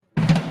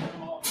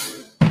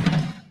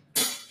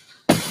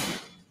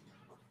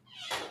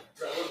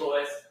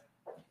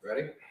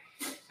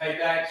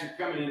like that. You're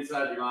coming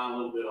inside your line a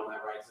little bit on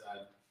that right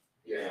side.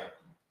 Yeah.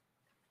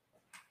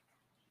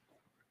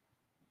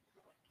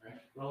 All right,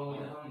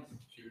 rolling with the homies.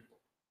 Shoot.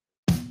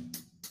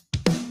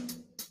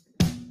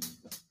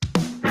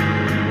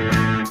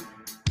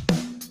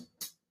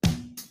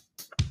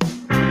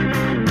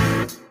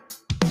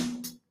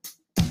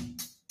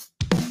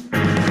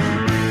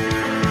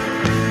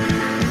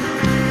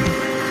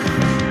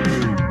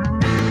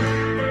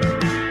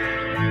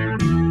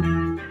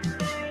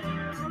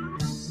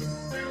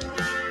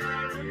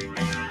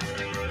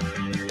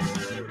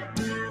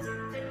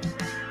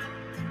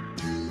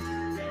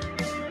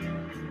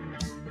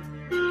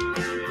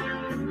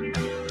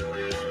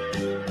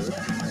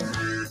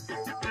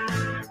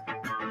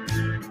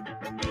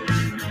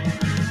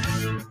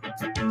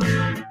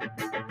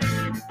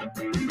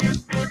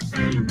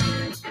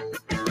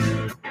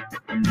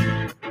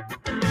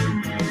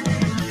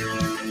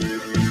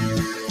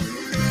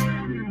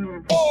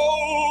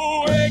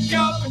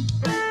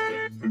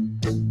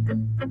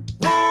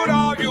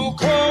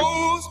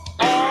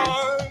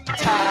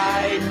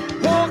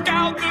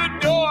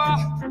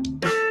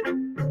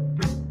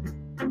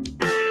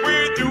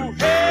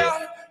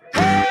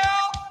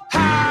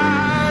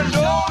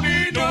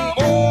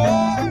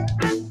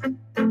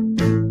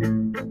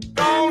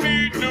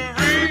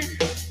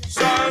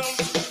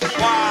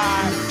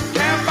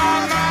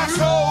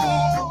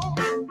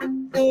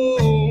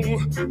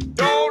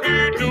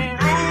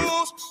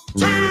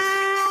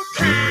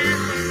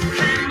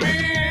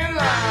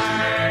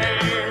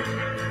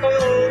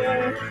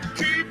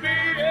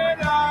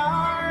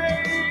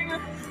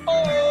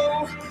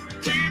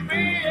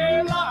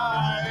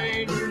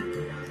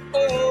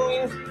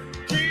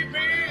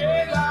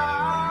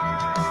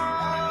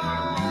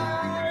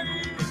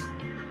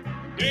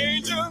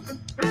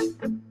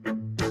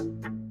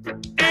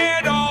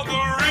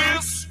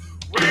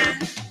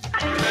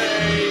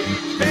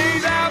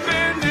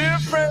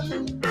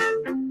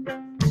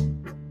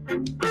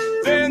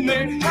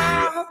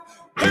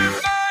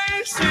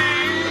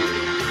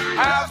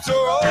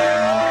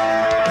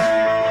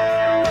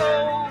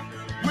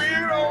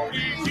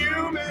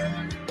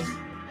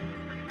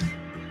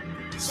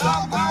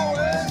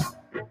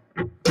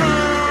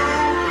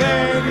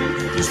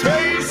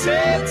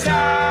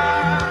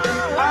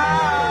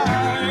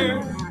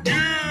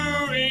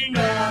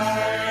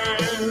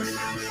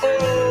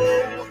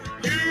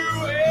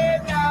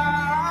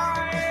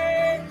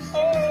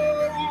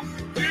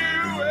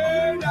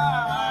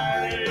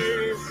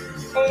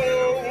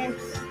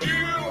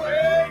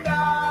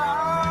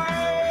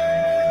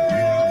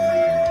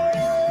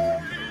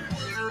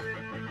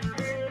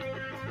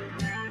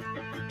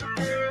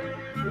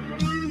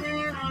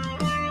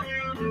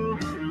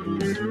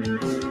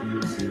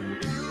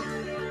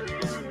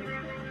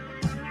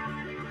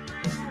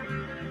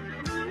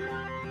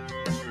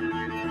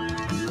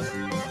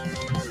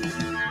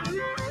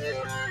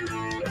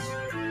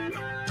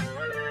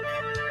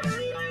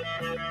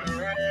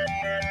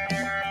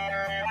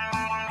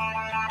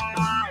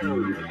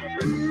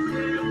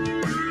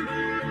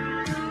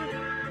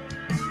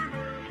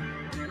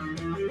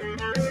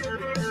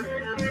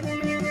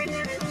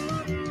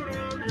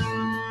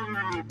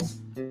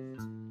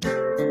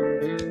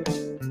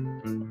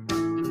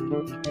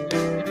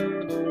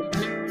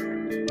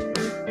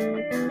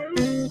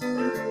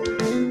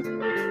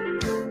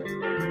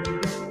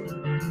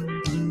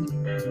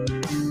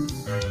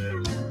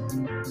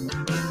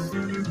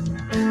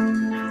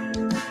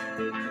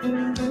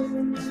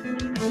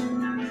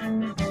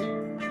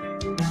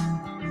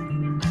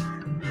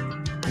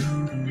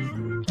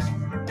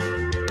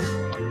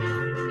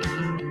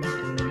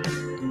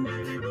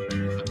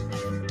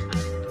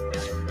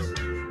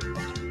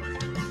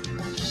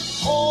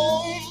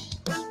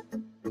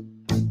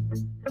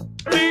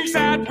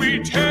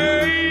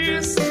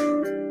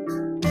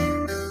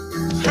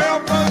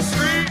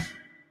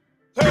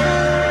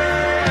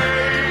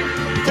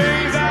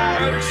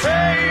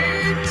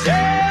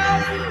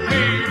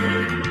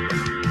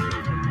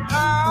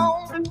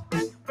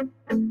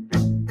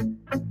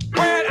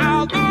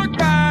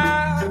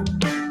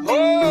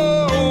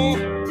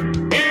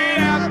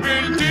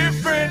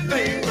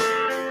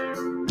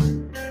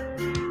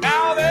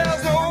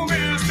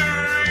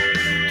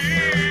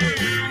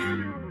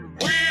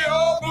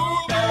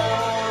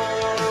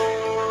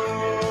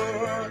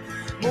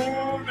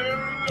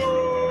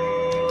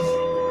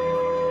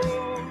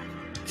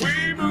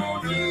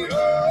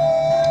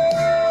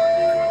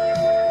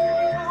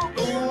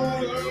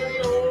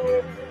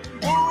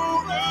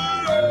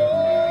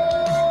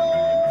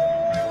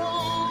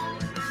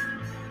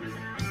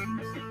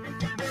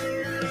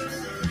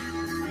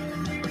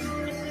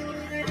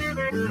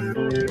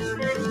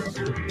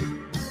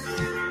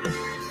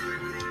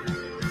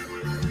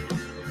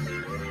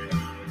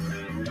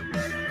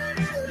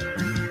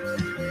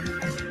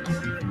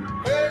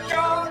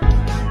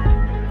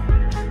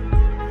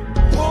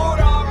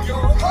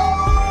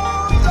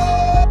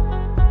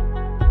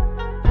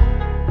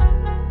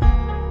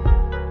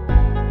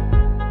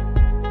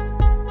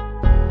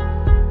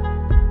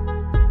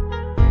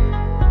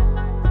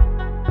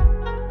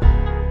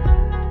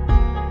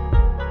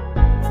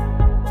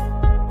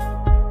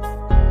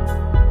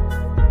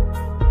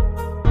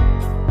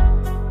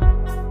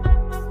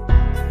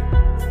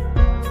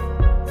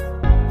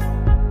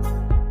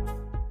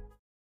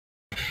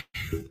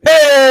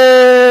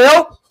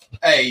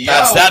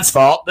 That's Dad's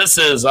fault. This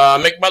is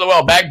Mick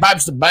Motherwell,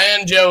 bagpipes to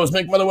banjos,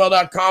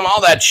 mickmotherwell.com, all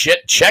that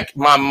shit. Check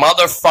my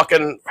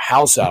motherfucking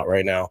house out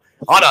right now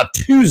on a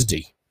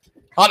Tuesday.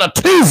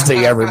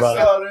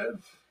 Everybody.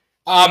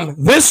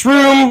 This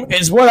room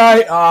is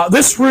what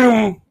this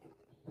room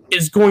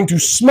is going to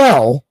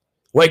smell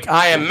like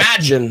I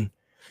imagine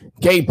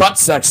gay butt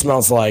sex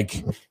smells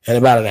like in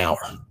about an hour.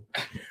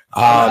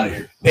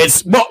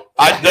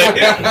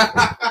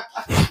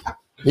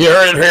 You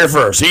heard it here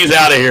first. He's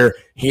out of here.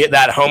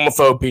 That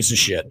homophobe piece of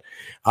shit.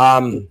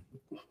 That's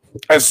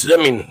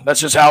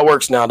just how it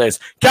works nowadays.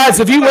 Guys,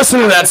 if you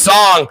listen to that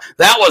song,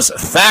 that was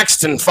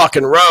Thaxton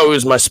fucking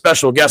Rose, my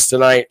special guest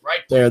tonight, right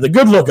there, the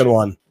good-looking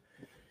one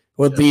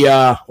with the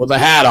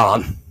hat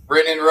on.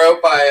 Written and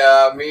wrote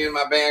by me and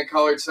my band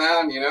Colored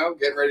Sound.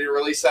 Getting ready to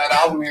release that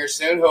album here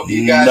soon. Hope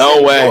you guys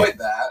enjoyed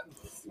that.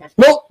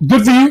 Well,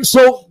 good for you.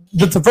 So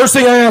the first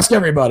thing I ask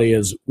everybody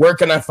is, where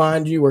can I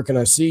find you? Where can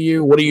I see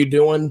you? What are you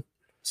doing?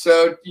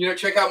 So,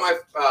 check out my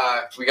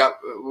we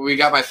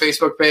got my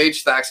Facebook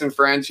page, Thaxton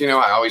Friends. I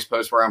always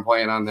post where I'm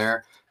playing on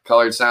there.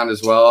 Colored Sound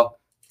as well.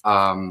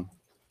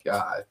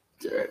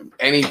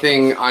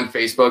 Anything on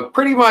Facebook.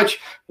 Pretty much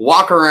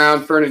walk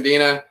around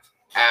Fernandina,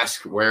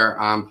 ask where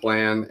I'm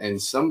playing,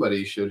 and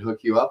somebody should hook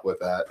you up with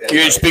that.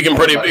 You're speaking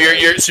pretty.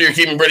 You're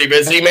keeping pretty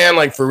busy, man.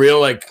 Like for real,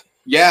 like.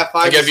 Yeah,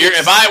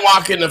 if I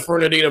walk into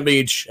Fernandina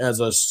Beach as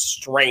a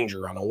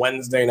stranger on a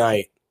Wednesday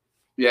night,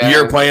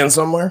 you're playing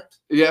somewhere.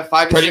 Yeah,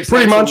 5 to 6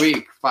 pretty nights much. a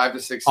week. 5 to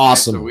 6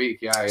 awesome. nights a week.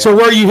 Yeah. So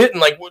where are you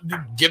hitting? Like,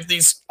 give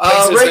these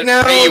places right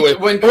now a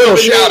little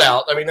shout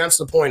out. I mean, that's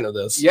the point of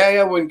this.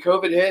 Yeah. When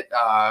COVID hit,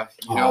 a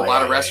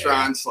lot of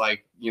restaurants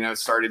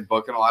started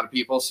booking a lot of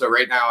people. So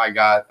right now I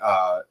got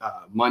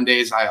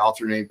Mondays. I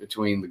alternate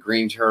between the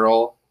Green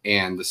Turtle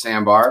and the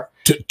Sandbar.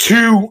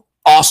 Two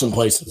awesome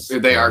places.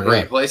 They are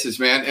great places,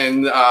 man.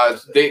 And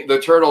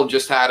the Turtle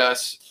just had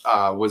us.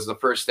 Was the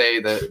first day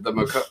that the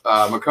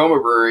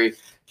Macoma Brewery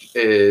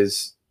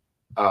is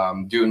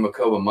doing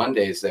Macoma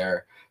Mondays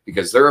there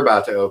because they're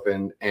about to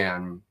open,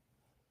 and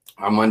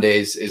on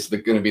Mondays is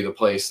going to be the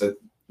place that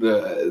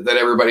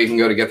everybody can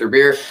go to get their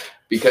beer,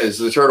 because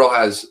the Turtle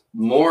has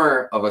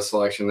more of a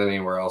selection than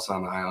anywhere else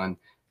on the island,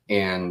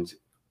 and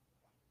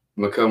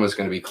Macoma is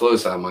going to be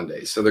closed on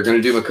Mondays, so they're going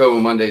to do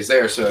Macoma Mondays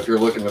there. So if you're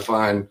looking to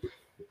find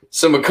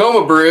some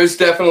Macoma brews,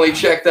 definitely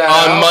check that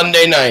out. On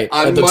Monday night.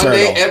 On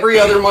Monday, every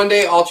other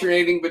Monday,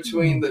 alternating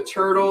between the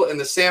Turtle and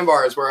the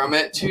Sandbars, where I'm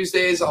at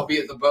Tuesdays. I'll be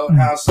at the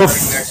Boathouse starting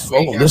next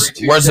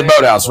week. Where's the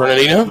Boathouse?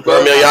 Fernandina?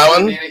 Amelia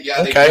Island?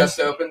 Yeah, they just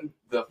opened.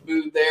 The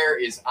food there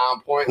is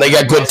on point. They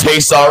got good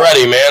taste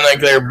already, man. Like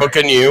they're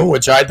booking you,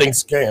 which I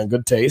think's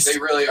good taste. They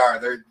really are.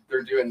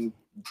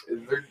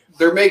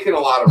 They're making a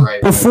lot of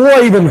right. Before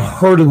I even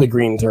heard of the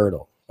Green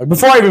Turtle,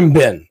 before I even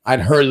been,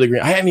 I'd heard of the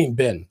Green. I hadn't even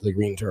been to the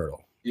Green Turtle.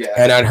 Yeah.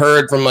 And I'd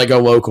heard from like a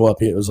local up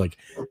here. It was like,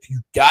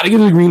 you got to get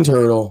to the Green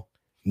Turtle.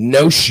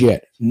 No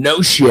shit.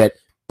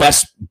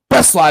 Best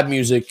live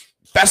music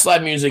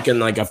in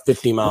like a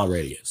 50-mile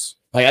radius.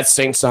 Like that's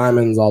St.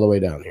 Simon's all the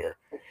way down here.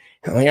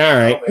 I'm like, all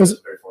right.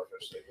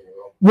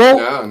 Well,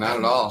 no, not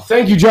at all.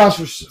 Thank you, Josh,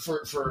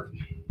 for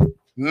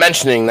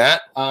mentioning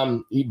that.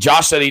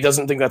 Josh said he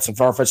doesn't think that's a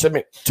far-fetched.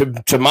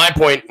 To my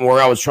point where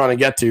I was trying to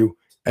get to,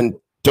 and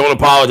don't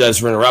apologize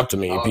for interrupting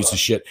me, you piece of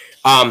shit.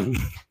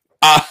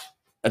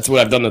 That's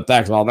what I've done to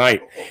Thax all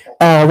night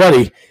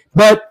already.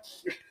 But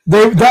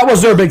that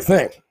was their big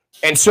thing.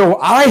 And so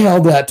I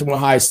held that to a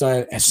high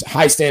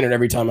standard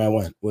every time I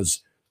went,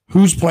 was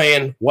who's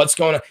playing, what's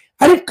going on.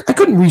 I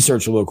couldn't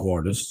research a local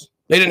artist.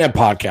 They didn't have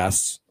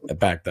podcasts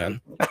back then.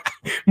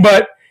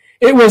 But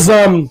it was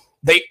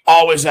they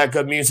always had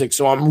good music.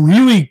 So I'm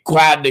really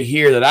glad to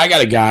hear that I got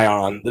a guy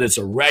on that it's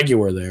a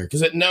regular there.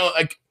 Because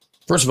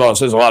first of all, it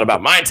says a lot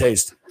about my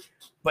taste.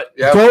 But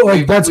that's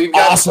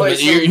awesome.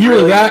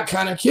 You're that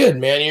kind of kid,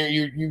 man.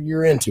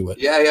 You're into it.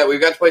 Yeah. We've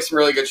got to play some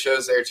really good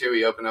shows there too.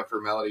 We opened up for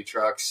Melody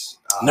Trucks.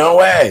 No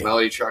way.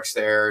 Melody Trucks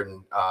there,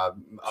 and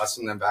us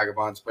and them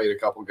Vagabonds played a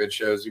couple good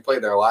shows. We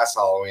played there last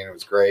Halloween. It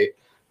was great.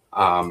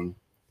 And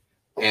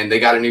they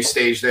got a new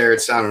stage there.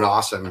 It sounded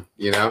awesome.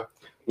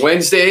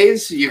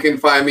 Wednesdays you can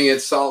find me at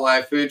Salt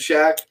Life Food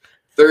Shack.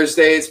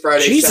 Thursdays,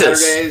 Fridays,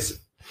 Saturdays,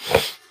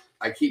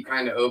 I keep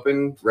kind of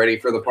open, ready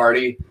for the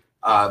party.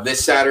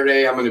 This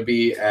Saturday, I'm going to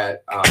be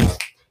at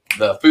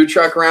the Food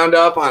Truck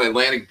Roundup on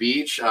Atlantic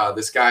Beach.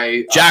 This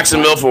guy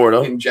Jackson Milford,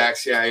 in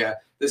Jackson, yeah.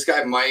 This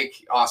guy Mike,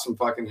 awesome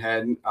fucking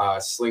head,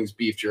 slings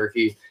beef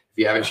jerky. If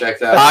you haven't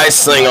checked that, I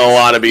sling a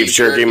lot of beef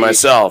jerky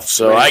myself,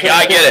 so I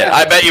get it.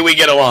 I bet you we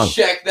get along.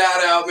 Check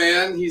that out,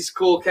 man. He's a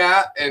cool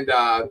cat, and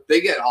they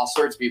get all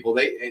sorts of people.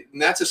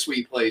 And that's a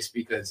sweet place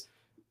because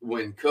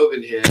when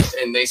COVID hit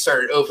and they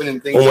started opening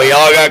things, when we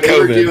all got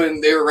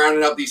COVID, they were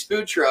rounding up these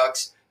food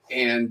trucks.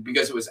 And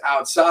because it was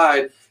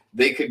outside,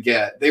 they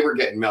were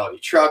getting Melody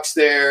Trucks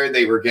there.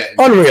 They were getting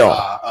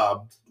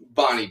unreal.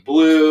 Bonnie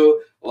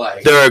Blue.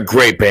 Like they're a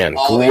great band,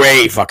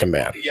 fucking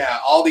band. Yeah,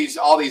 all these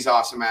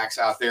awesome acts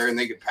out there, and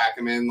they could pack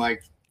them in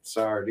like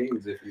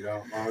sardines if you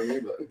don't mind me.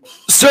 But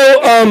So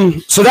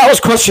that was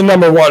question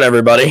number 1,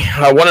 everybody.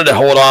 I wanted to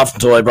hold off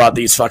until I brought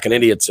these fucking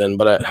idiots in,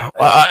 but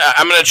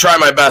I'm going to try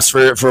my best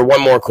for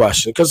one more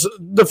question, because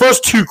the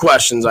first 2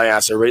 questions I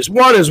asked everybody is,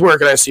 one is where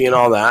can I see and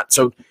all that.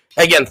 So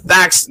again,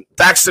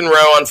 Thaxton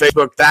Row on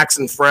Facebook,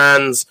 Thaxton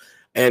Friends,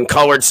 and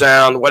Colored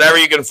Sound, whatever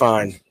you can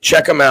find,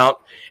 check them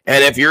out.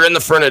 And if you're in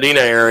the Fernandina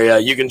area,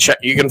 you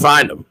can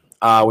find them,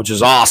 which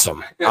is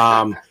awesome.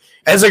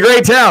 It's a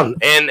great town,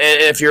 and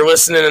if you're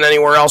listening in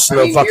anywhere else in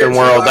the fucking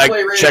world, like,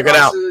 check it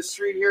out. The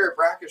street here at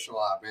Brackish a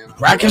lot, man.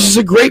 Brackish is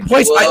a great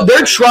place.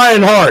 They're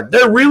trying hard.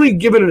 They're really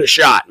giving it a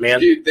shot, man.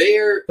 Dude,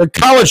 they're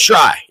college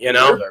try, you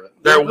know.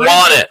 They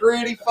want it.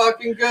 Pretty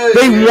fucking good.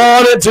 They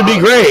want it to be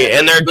great,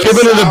 and they're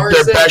giving it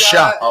their best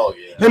shot. Oh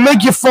yeah. They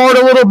make you fart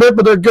a little bit,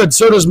 but they're good.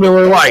 So does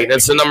Miller Lite.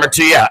 That's the number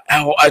 2. Yeah,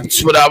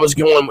 that's what I was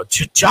going with.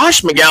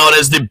 Josh McGowan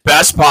is the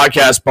best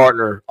podcast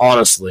partner,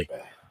 honestly.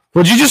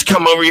 Would you just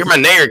come over? You're my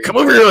neighbor. Come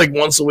over here like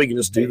once a week and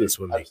just do this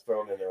with me.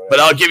 But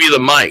I'll give you the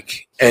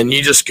mic, and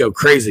you just go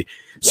crazy.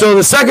 So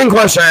the second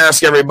question I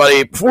ask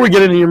everybody, before we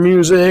get into your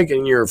music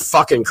and your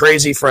fucking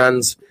crazy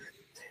friends,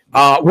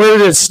 where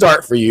did it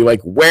start for you? Like,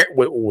 where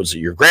was it?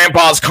 Your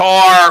grandpa's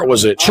car?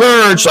 Was it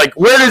church? Like,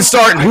 where did it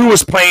start, and who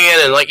was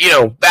playing? And, like, you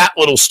know, that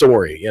little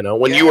story, you know,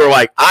 when you were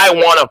like, I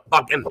want to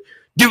fucking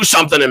do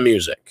something in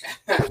music.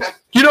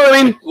 You know what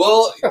I mean?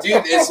 Well,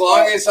 dude, as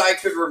long as I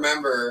could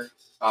remember,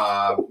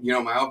 you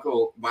know, my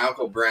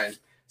uncle Brent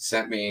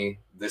sent me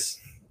this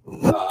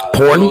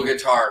little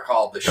guitar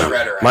called the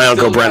Shredder. My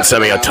uncle Brent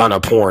sent me a ton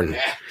of porn.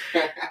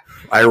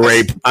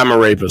 I'm a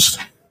rapist.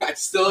 I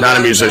still not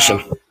a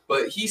musician.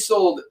 But he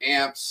sold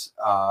amps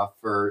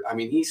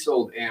he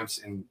sold amps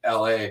in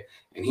LA,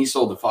 and he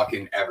sold to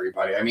fucking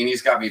everybody. I mean,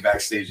 he's got me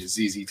backstage at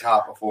ZZ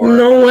Top before.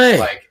 No way.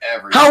 Like,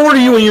 every. How old are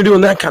you when you're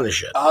doing that kind of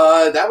shit?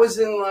 That was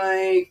in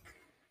like,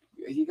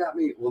 he got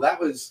me, well, that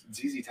was,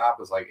 ZZ Top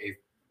was like 8.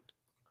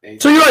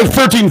 So you're like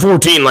 13,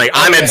 14, like,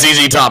 I'm at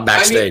ZZ Top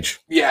backstage.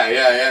 I mean,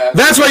 yeah.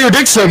 That's why your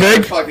dick's so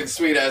big. Fucking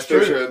sweet ass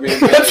picture of me.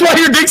 That's why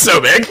your dick's so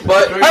big.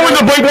 But I went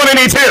to Blink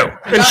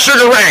 182 in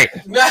Sugar Ray.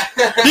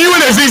 You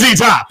went to ZZ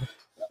Top.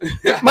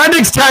 My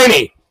dick's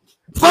tiny.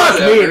 Fuck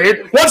me,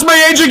 dude. What's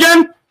my age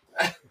again?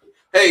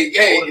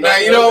 Hey, now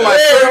you know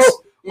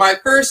my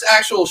first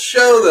actual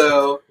show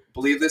though,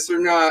 believe this or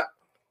not,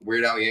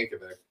 Weird Al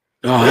Yankovic.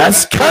 Oh,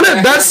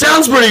 that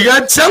sounds pretty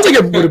good. Sounds like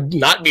it would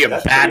not be a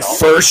bad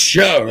first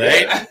show,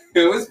 right? Yeah,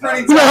 it was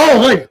pretty tough. No,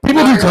 like,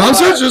 people do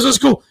concerts? This is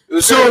cool. It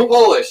was so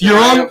Polish. You're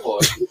on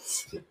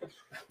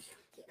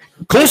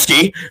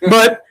Kulski,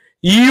 but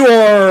you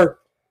are.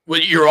 Well,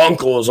 your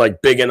uncle is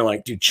like big into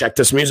like, dude, check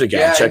this music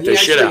out, check this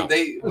shit out.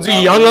 Was he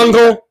a young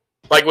uncle?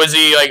 Like, was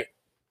he like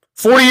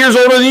 40 years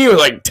older than you, or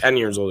like 10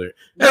 years older?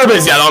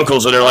 Everybody's got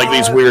uncles that are like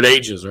these weird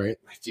ages, right?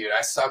 Dude,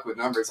 I suck with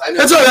numbers. I know.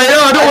 That's all right.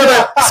 I don't want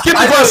to skip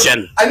the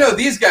question. I know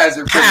these guys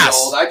are pretty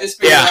old. I just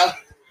figured out.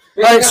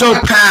 All right, so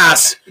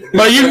pass.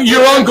 But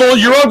your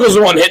uncle's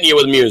the one hitting you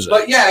with music.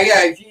 But yeah,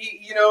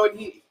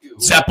 he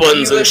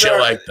Zeppelins and shit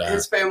like that.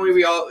 His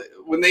family,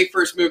 when they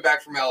first moved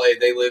back from LA,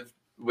 they lived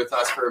with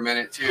us for a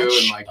minute too,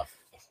 and like,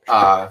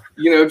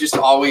 just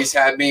always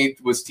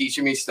was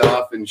teaching me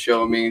stuff and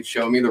showing me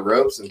the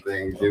ropes and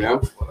things, you know,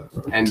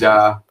 and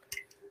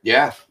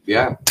yeah,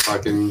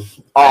 fucking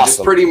awesome. I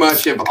just pretty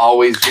much have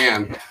always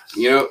jammed,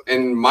 you know,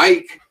 and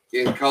Mike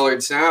in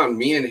Colored Sound,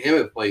 me and him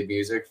have played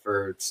music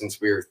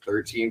since we were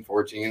 13,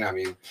 14. I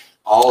mean,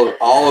 all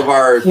of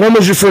our. When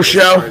was your first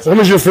show? When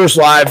was your first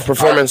live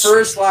performance? Our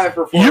first live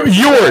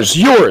performance.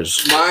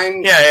 Yours.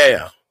 Mine.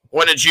 Yeah.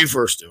 When did you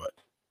first do it?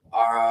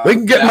 We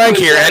can get Mike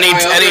here.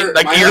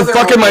 You're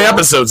fucking my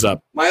episodes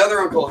up. My other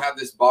uncle had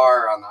this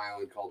bar on the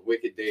island called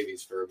Wicked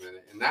Davies for a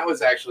minute, and that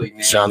was actually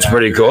named sounds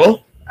pretty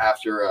cool.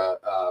 After a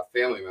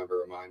family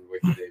member of mine,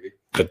 Wicked Davy.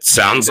 It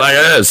sounds like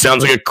it is.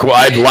 Sounds like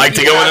I'd like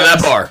to go into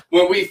that bar.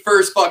 When we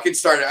first fucking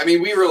started, I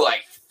mean, we were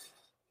like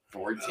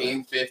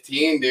 14,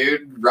 15,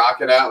 dude,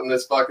 rocking out in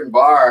this fucking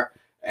bar.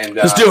 And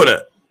just doing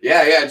it.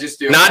 Yeah, just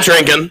doing it. Not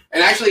drinking.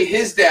 And actually,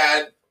 his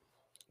dad,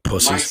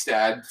 Mike's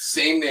dad,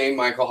 same name,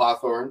 Michael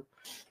Hawthorne.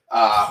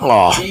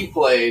 He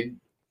played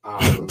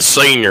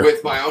Senior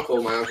with my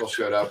uncle. My uncle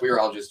showed up. We were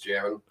all just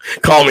jamming.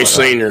 Call me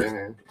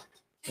Senior.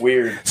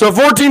 Weird. So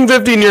 14,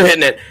 15, you're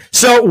hitting it.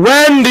 So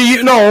when do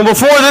you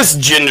before this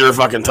ginger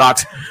fucking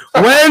talks,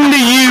 when do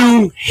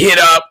you hit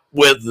up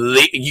with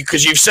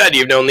because you've said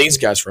you've known these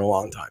guys for a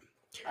long time.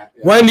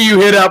 When do you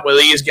hit up with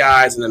these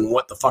guys, and then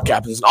what the fuck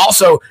happens? And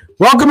also,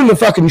 welcome to the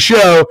fucking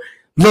show,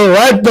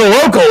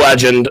 the local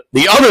legend,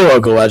 the other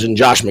local legend,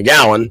 Josh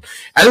McGowan,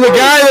 and the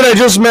guy that I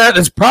just met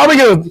is probably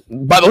going to,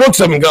 by the looks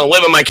of him, going to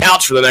live on my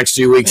couch for the next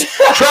 2 weeks.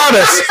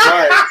 Travis,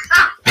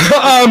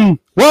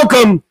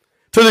 welcome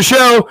to the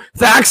show.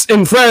 Thax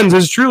and Friends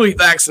is truly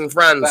Thax and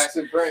Friends. Thax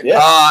and Friends.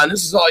 Yeah. And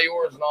this is all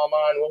yours and all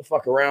mine. We'll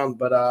fuck around,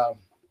 but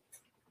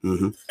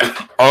we'll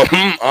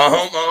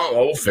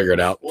figure it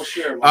out. We'll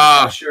share.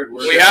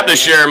 We have to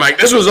share, Mike.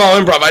 This was all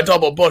improv. I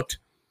double booked.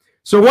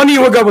 So when do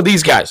you hook up with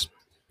these guys?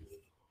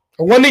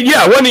 When did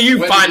you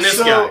When find did- this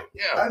so, guy?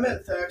 Yeah. I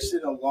met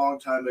Thaxton a long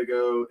time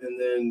ago, and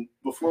then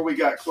before we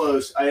got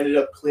close, I ended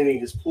up cleaning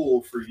his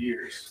pool for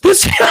years,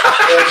 This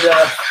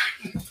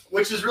and,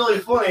 which is really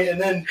funny.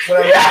 And then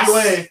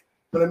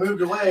when I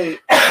moved away,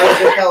 I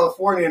was in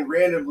California, and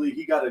randomly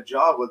he got a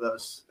job with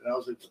us, and I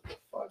was like, "What the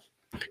fuck?"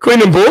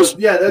 Queen Bulls?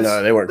 Yeah, that's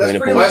No, they weren't that's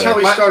cleaning pretty pools. much how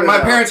we started. My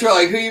out. parents were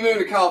like, "Who you moving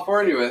to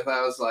California with?"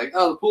 I was like,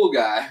 "Oh, the pool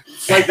guy."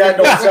 Like that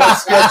don't sound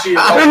sketchy.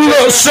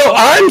 No, so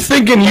I'm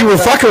thinking you were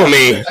fucking with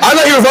me. I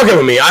thought you were fucking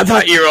with me. I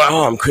thought you were like,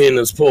 oh, I'm cleaning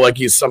this pool like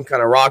he's some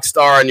kind of rock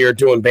star and you're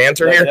doing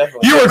banter Yeah, here.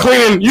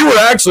 definitely. You were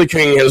actually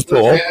cleaning his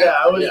pool. Yeah,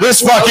 I was,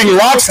 This fucking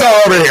rock star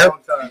over here.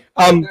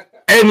 here.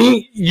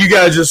 And you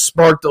guys just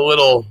sparked a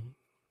little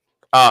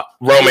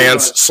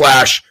romance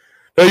slash.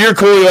 No, you're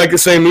cool. You like the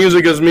same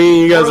music as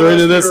me. You guys are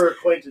into this.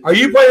 Are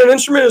you playing an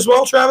instrument as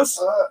well, Travis?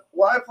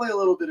 Well, I play a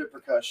little bit of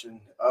percussion.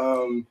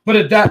 But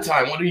at that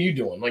time, what are you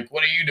doing? Like,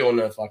 what are you doing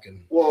to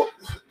fucking Well,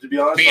 to be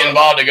honest, be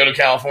involved to go to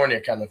California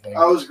kind of thing?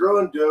 I was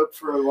growing dope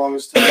for the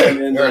longest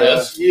time, and There it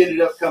is. he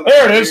ended up coming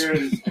There it out is. here.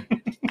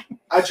 And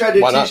I tried to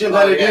Why not? teach him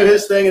how to Oh, yeah. do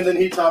his thing, and then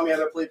he taught me how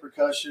to play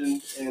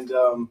percussion. And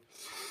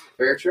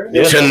Fair trade.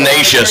 yeah.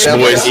 Tenacious,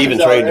 boys. Even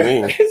trade to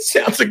me. It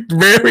sounds like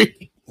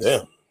very.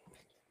 Yeah.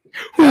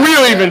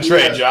 We'll even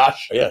trade, Yeah.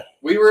 Josh. Yeah.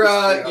 We were,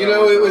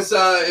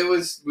 it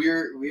was we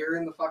were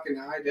in the fucking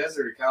high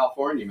desert of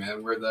California,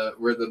 man. Where the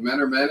men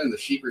are men and the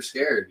sheep are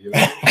scared. You know?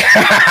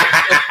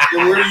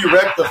 Then where do you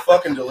wreck the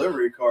fucking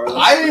delivery car?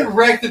 I didn't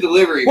wreck the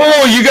delivery.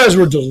 Whoa, you guys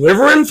were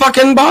delivering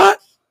fucking bot?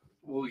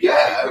 Well,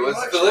 yeah, it was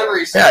Pretty much.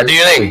 delivery. Yeah, do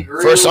your service. thing. We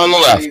grew, First on the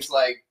left. and he's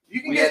like,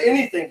 You can We get had-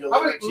 anything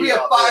how many, delivered. to we you had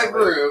out 5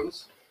 there.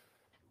 rooms.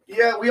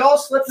 Yeah, we all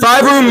slept in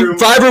Five the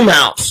room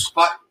house.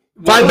 Five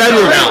It was a bedroom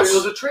trailer. house. It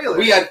was a trailer.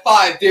 We had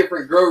 5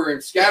 different grow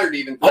rooms scattered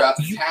even throughout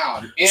Oh, the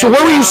town. so And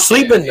where were you Compton,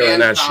 sleeping during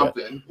and that shit?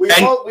 Compton. we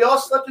and- all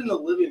slept in the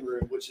living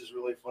room, which is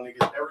really funny.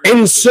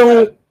 And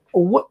so,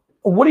 what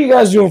are you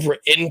guys doing for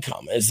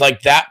income? Is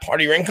like that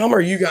part of your income, or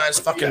are you guys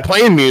fucking Yeah.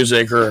 playing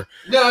music, or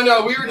No,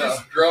 we were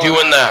just growing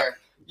Doing out that. there.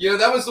 You know,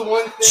 that was the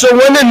one thing. so?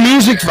 When did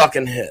music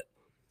fucking hit?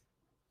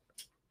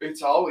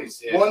 It's always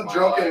hit one in my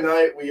drunken life.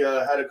 night, we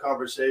had a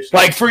conversation.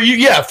 Like for you,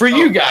 yeah, for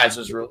you guys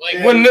is real.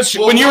 Like when this,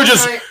 Well, when you were one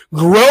just night-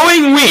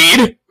 growing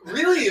weed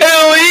really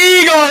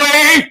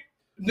illegally,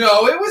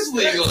 no, it was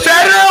legally.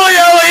 federally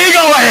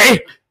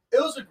illegally, it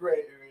was a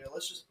gray area.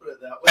 Let's just put it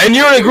that way. and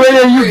you're in a great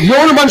area. You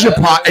own a bunch of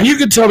pot, and you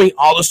could tell me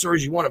all the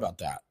stories you want about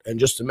that in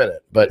just a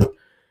minute. But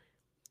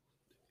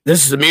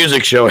this is a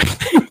music show, I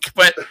think.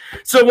 But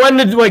so when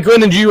did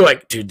you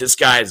like, dude, this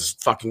guy's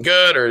fucking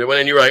good, or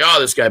when you were like, oh,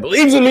 this guy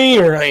believes in me,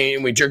 or hey,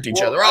 we jerked each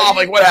Well, other off?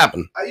 Like, what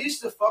happened? I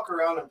used to fuck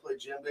around and play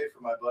djembe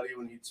for my buddy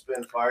when he'd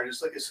spin fire,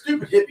 just like a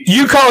stupid hippie.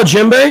 You shit. call it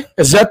djembe?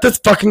 Is that the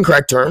fucking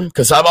correct term?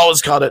 Because I've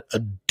always called it a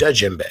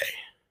djembe.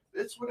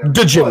 It's whatever.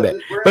 Djembe.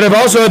 We're But I've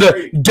also heard the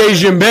street.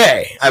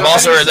 djembe. I've So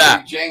also I heard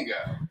that. used to do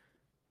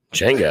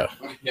Django.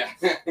 Django. Yeah.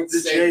 The J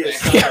Same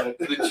is thing. silent.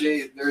 The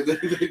J. They're the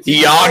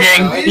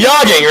Yogging.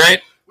 Yogging,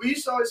 right? We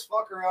used to always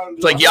fuck around. And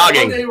It's like one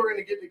yogging. day we're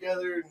gonna get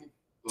together and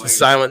It's a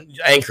silent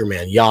anchor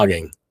man.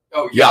 Yogging.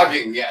 Oh, Yeah.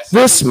 yogging. Yes.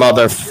 This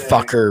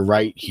motherfucker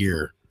right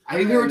here. I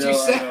didn't hear what you I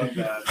said.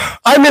 know that.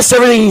 I missed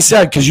everything he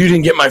said because you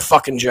didn't get my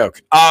fucking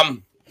joke.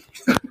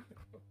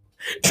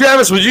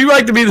 Travis, would you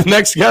like to be the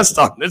next guest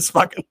on this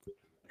fucking?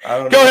 I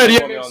don't Go know.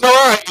 ahead. So,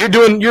 all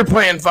right, you're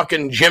playing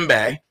fucking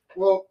djembe,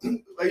 Well,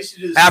 I used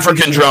to do this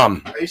African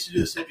drum. I used to do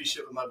this hippie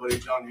shit with my buddy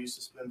John, who used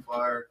to spin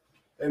fire.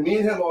 And me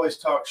and him always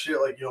talk shit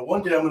like,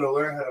 one day I'm going to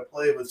learn how to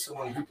play with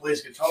someone who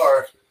plays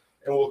guitar,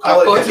 and we'll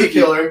call it Hippie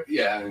Killer.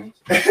 Yeah. And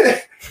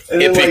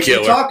then, Hippie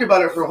Killer. He talked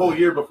about it for a whole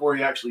year before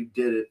he actually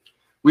did it.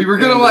 We were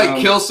gonna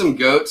And, kill some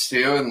goats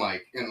too, and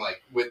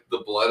with the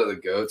blood of the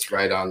goats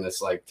right on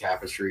this like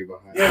tapestry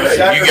behind. Yeah, us.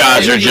 but You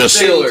guys are just-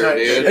 Killer,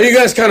 dude. And you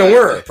guys kind of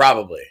were,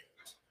 probably.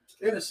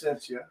 In a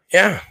sense, yeah.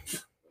 Yeah.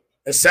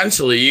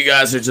 Essentially, you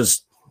guys are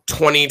just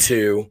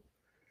 22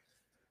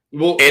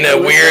 Well, in a it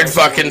was weird like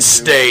fucking 22.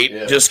 state,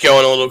 Yeah. just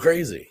going a little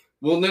crazy.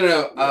 Well,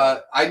 no.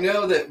 I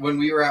know that when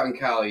we were out in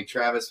Cali,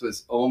 Travis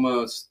was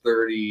almost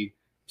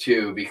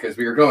 32 because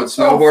we were going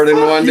snowboarding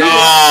fuck one day.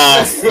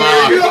 Oh,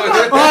 We were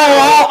fuck. going-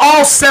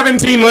 All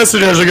 17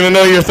 listeners are going to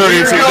know you're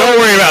 32. Don't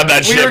worry about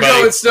that We shit, were buddy.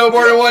 going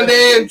snowboarding one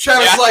day, and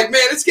Travis was like,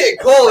 "Man, it's getting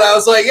cold." I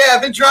was like, "Yeah,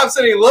 if it drops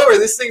any lower,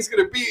 this thing's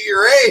gonna be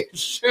your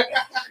age."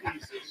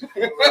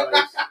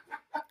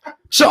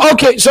 So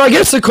I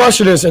guess the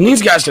question is, and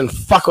these guys can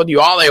fuck with you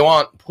all they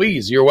want.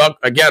 Please, you're welcome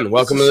to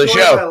the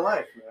Story of my show.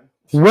 life,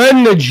 man.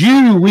 When did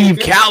you leave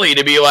Cali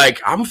to be like,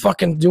 I'm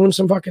fucking doing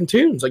some fucking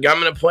tunes? Like, I'm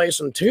going to play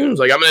some tunes.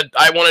 Like,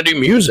 I want to do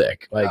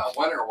music. Like,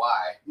 When or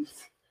why?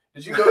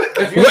 Did you go?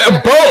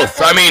 well,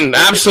 both. I mean,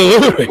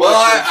 absolutely. Well,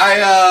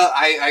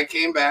 I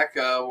came back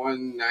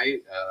one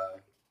night.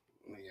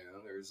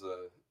 There's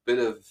a bit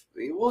of,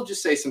 we'll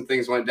just say some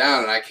things went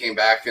down, and I came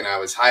back and I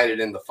was hiding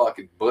in the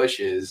fucking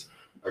bushes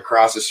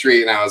across the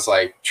street, and I was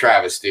like,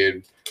 Travis,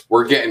 dude,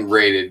 we're getting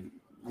raided.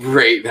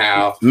 right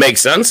now.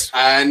 Makes sense.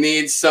 I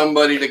need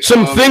somebody to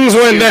Some come things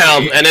went to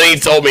down, me. and then he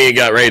told me he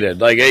got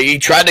raided. Like, he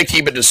tried to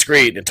keep it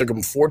discreet. It took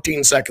him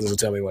 14 seconds to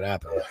tell me what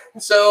happened.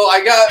 So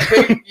I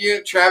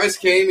got Travis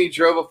came. He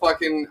drove a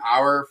fucking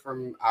hour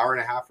and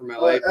a half from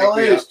LA. picked LA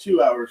me up, is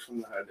 2 hours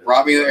from the head.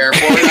 brought me to the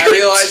airport, and I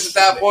realized at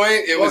that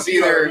point it was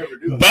either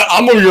But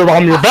I'm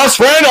your best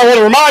friend. I want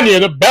to remind you,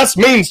 the best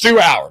means 2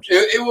 hours.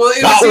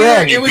 it Not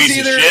wrong, you piece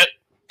of shit.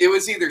 it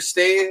was either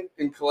stay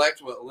and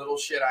collect what little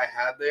shit I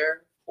had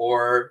there,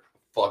 or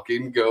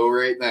fucking go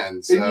right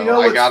then. So And you know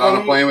I what's got on a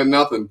funny? plane with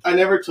nothing. I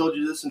never told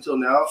you this until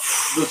now.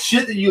 The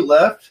shit that you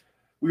left,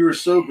 we were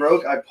so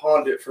broke, I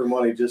pawned it for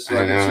money just so I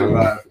I could know.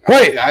 survive.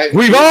 Wait,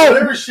 we've all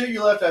Whatever shit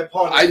you left, I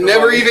pawned it I for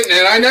never money.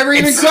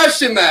 even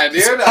questioned that,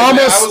 dude. It's I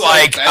almost was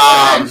like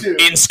that's too.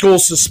 in school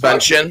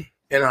suspension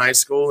in high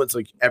school. It's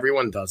like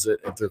everyone does it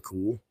if they're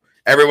cool.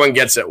 Everyone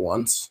gets it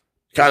once,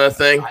 kind of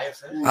thing.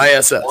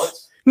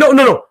 ISS.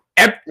 No.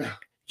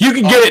 You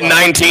can get it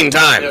 19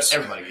 times,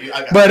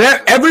 but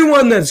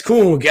everyone that's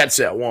cool gets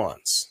it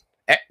once.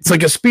 It's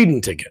like a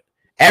speeding ticket.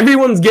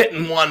 Everyone's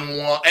getting one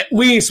at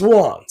least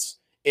once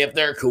if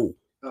they're cool.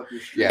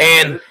 Yeah.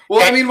 And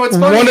Well, I mean, what's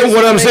funny is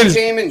what when I'm they saying is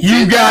came and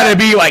you did got to that-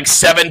 be like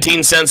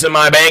 17 cents in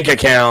my bank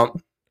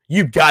account.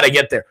 You got to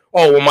get there.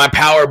 Oh, well, my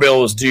power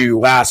bill was due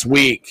last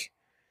week.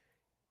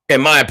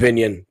 In my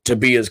opinion, to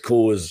be as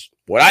cool as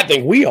what I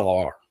think we all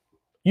are.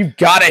 You've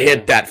got to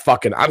hit that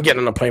fucking. I'm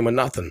getting on a plane with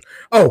nothing.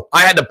 Oh,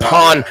 I had to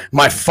pawn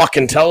my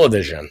fucking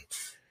television.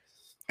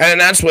 And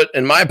that's what,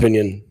 in my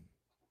opinion,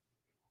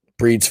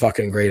 breeds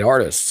fucking great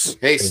artists.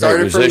 Hey, and great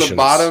started from the musicians.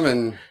 bottom,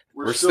 and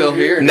we're still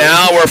here.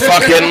 Now we're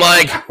fucking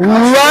like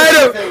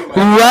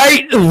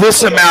right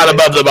this amount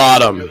above the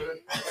bottom.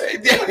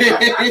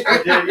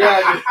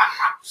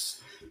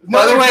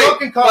 By the way,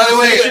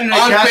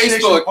 on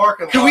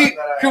Facebook,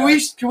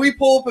 can we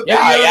pull up a video?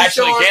 Yeah, I to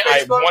actually show on can. I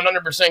Facebook?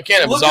 100%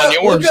 can. If Look it's on up,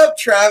 yours. look up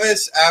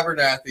Travis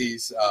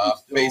Abernathy's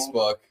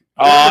Facebook.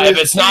 If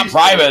it's not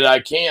private, I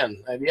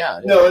can.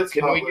 Yeah. No, it's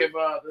Can we public.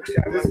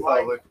 give? This is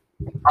public.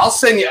 I'll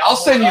send you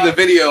the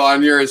video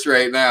on yours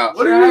right now.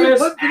 What are you?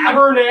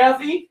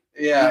 Abernathy?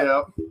 Yeah.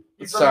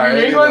 You from Sorry, I New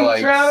didn't England,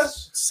 like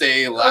Travis?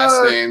 say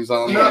last names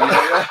on no.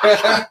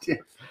 there.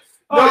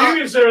 Oh, you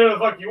can say whatever the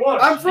fuck you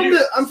want.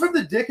 I'm from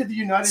the dick of the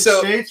United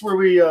States where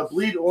we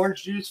bleed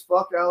orange juice,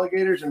 fuck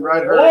alligators, and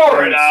ride hurricanes.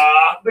 Florida,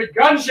 the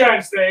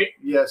Gunshine State.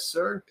 Yes,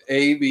 sir.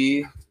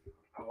 AB.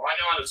 Oh, I know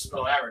how to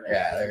spell Abernathy.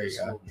 Yeah, there you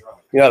go.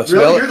 Yeah,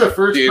 Really, you're the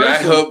first Dude, I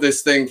person. hope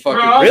this thing fucking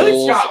Bro, really?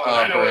 pulls Scotland,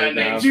 I up know right that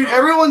name. now. Dude,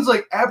 everyone's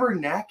like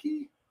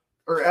Abernathy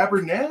or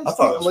Abernaz. I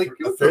thought it was like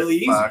fairly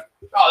easy.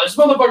 Oh, this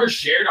motherfucker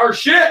shared our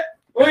shit.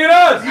 Look at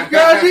us. You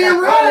goddamn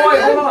Oh, right. wait,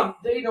 man. hold on.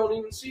 They don't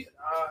even see it.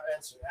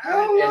 It's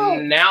Hell no.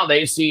 And now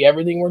they see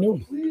everything we're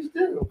doing. Please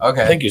do.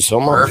 Okay. Thank you so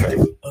much.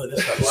 Perfect. Oh,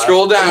 this got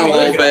Scroll down a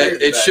little Okay.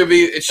 bit. It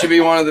should be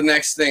one of the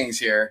next things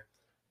here.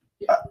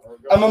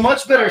 I'm a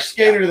much better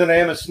skater than I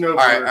am a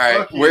snowboarder. All right.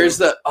 Fuck you. Where's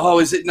the? Oh,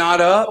 is it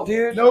not up,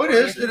 dude? No, it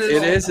is. It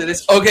is. It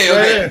is.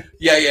 Okay.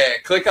 Yeah. Yeah.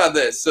 Click on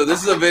this. So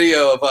this is a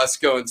video of us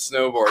going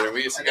snowboarding.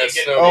 We used to go Oh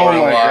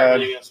snowboarding my a lot.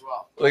 God. as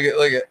well.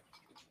 Look at.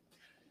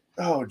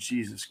 Oh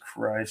Jesus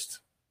Christ.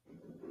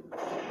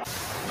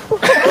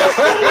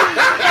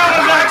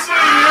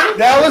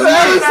 That was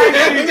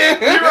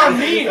You're a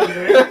meme,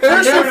 dude.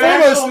 First You're and an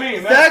actual foremost,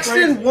 meme. That's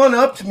Thaxton crazy. won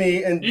up to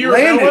me and You were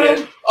landed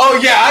filming it. Oh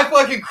yeah, I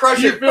fucking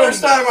crushed You it. filmed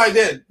First time I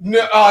did. No,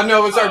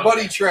 it was our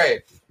buddy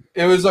Trey.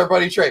 It was our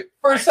buddy Trey.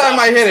 First time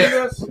I hit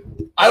it.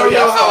 I don't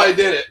know how I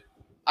did it.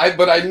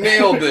 But I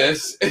nailed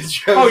this. It's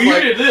just Oh, you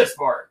like, did this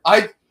part.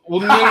 Well,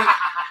 no,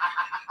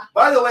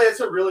 By the way, it's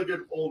a really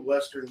good old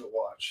western to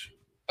watch.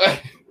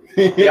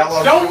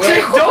 Don't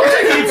take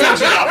the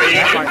attention off me.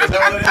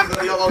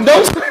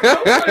 Don't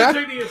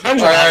take the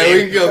attention. All right,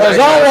 we can go back.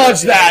 I'll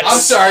watch that. I'm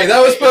sorry, that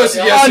was supposed to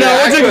be Oh,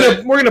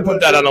 yesterday. no, we're gonna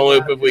put that on a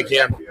loop if we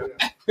can.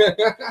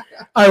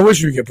 I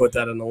wish we could put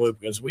that on the loop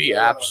because we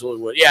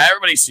absolutely would. Yeah,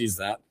 everybody sees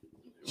that.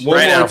 One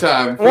Right more now.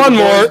 time. One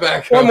more.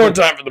 Back One up. more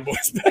time for the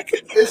boys back.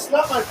 It's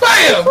not my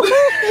Bam!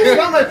 It's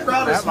not my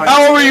proudest.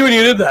 How old were you when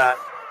you did that?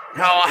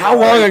 How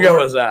long ago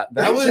was that?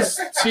 That was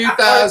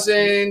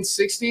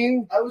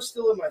 2016. I was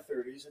still in my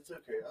 30s. It's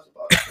okay. I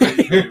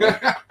was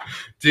about.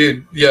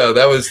 Dude, yo,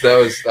 that was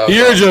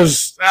You're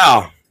just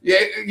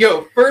yeah,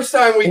 yo, first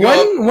time we go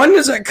up, when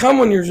does that come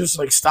when you're just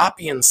like stop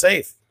being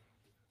safe?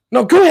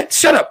 No, go ahead.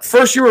 Shut up.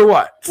 First you were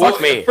what? well,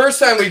 Fuck me. First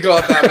time we go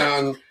up that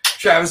mountain,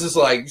 Travis is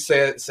like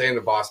saying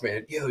to boss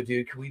man, yo,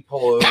 dude, can we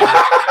pull over?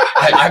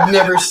 I've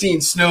never seen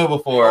snow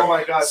before. Oh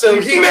my god. So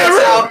he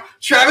gets out.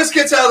 Travis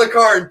gets out of the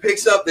car and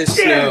picks up this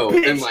snow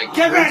and like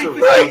turns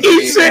around.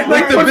 He's sick,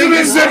 like the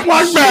biggest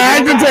Ziploc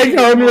bag to take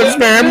home to his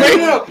family.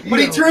 But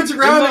he turns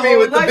around to me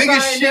with the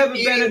biggest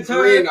shit-eating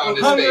grin on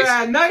his face.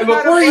 And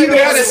before he even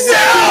had a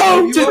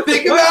sound to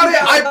think about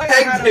it, I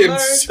pegged him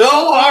so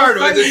hard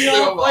with this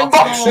snowball.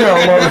 Fuck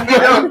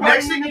snow,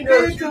 Next thing you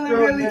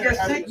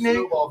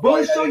know,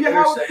 Boys show you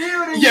how it feels.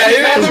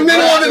 Yeah, in the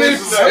middle of an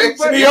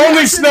intersection. The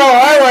only snow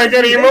I like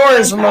anymore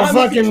is from a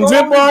fucking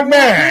Ziploc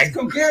bag.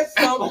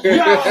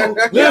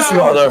 This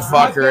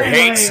motherfucker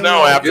hates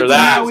snow after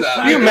that.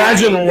 Can you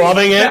imagine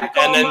loving it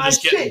and then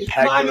just getting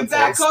pegged in the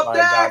face by a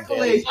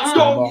goddamn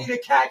snowball?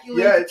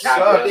 Yeah, it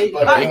sucks. You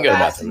can go to the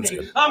bathroom. It's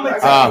good.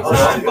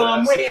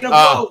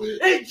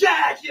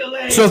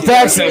 So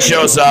Thaxton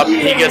shows up.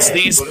 He gets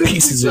these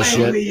pieces of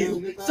shit.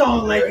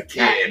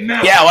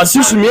 Yeah, let's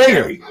do some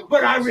Jaeger.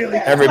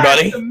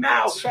 Everybody.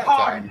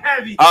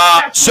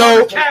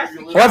 So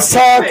let's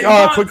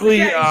talk quickly.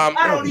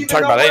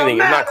 Talk about anything,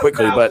 not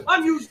quickly, but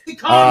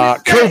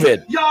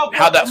COVID.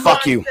 How'd that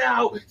fuck you?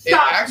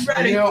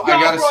 Actually, I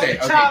gotta say,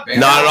 okay,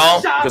 Not at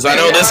all, because I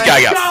know this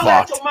guy got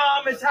fucked.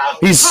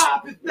 He's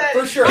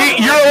for sure.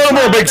 you're a little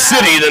more big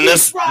city than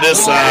this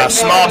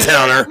small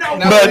towner,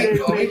 but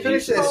let me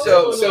finish this.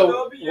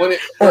 So when it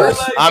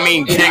first, I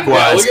mean gig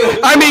wise,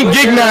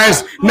 gig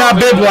wise, not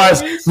bib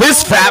wise.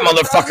 This fat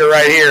motherfucker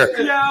right here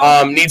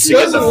needs to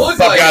get the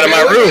fuck out of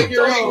my room.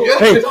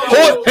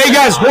 Hey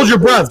guys, hold your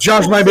breath.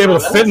 Josh might be able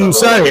to fit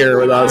inside here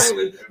with us.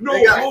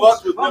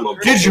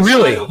 Did you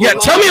really? Yeah,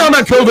 tell me how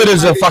about COVID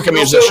as a fucking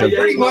musician.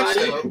 Pretty much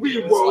so.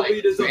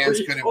 Bands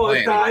couldn't play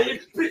anymore.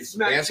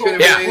 Bands couldn't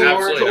play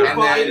anymore. And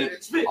then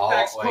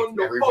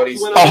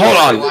everybody's hold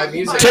on. Live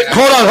music.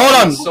 Hold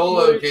on.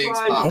 Solo gigs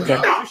popped Okay.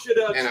 up.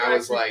 And I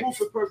was like, I'm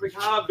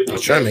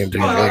trying to make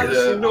him I'm about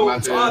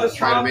to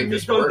try to make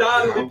this work.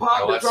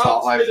 Let's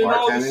Salt Life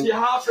bartending.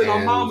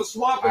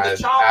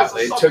 And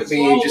it took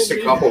me just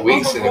a couple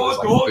weeks, and it was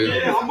like,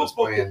 boom, I was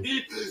playing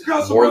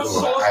more than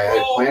what I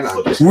had planned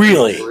on. Just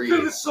Really? 3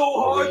 a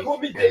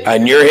week.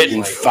 And you're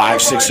hitting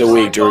 5-6 a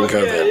week during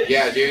COVID.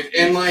 Yeah, dude.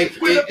 And like,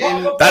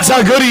 That's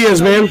how good he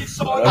is, man.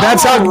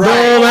 That's how no,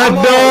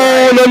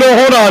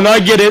 hold on. I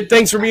get it.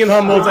 Thanks for being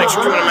humble. Thanks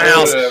for coming to my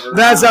house.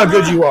 That's how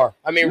good you are.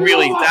 I mean,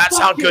 really, that's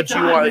how good you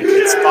are.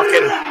 It's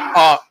fucking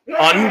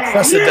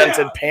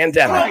unprecedented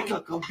pandemic,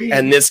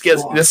 and this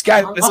kid's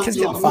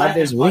getting 5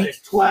 days a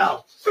week.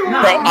 Bro,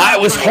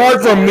 it was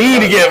hard for me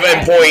to give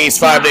employees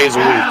 5 days a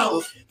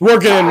week.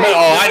 Working in,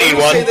 I need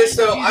one. Say this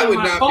though, I would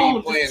not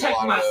be playing a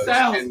lot of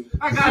those.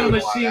 I got a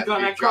machine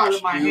gun. I call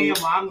it my hammer.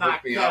 I'm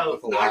not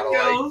kills.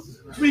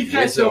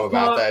 Izzo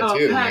about that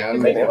too,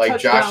 man. Like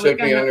Josh took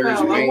me under his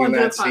wing in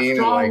that scene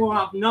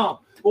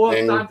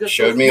and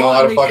showed me a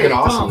lot of fucking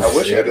awesome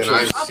shit, and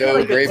I'm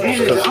so grateful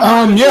for that.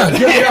 I want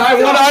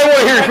to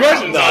hear your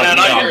questions on it.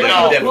 I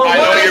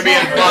know you're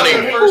being funny.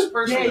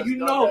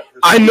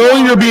 I know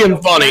you're being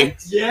funny.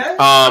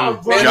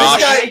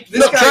 Josh.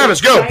 Look,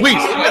 Travis, go,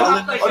 please.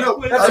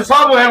 That's the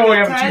problem we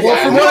have. Well,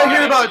 from what I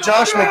hear about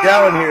Josh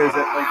McGowan here is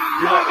that like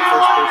you're not the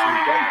first person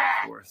who's done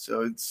that before,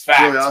 so it's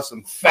really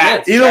awesome.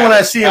 Even when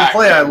I see him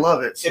play, I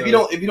love it. So. If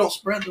you don't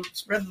spread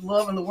the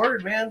love and the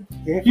word, man,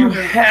 you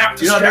have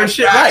to scratch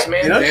shit backs, right,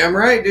 man. You know? Damn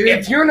right, dude.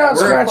 If you're not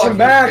scratching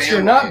backs,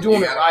 you're not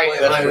doing it right.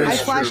 I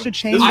flashed a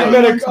change I've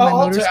onto been my a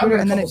motor scooter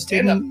and then it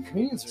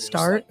didn't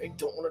start. They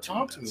don't want to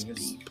talk to me.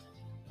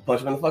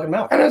 punch him in the fucking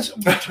mouth. And it's,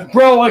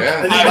 bro, like,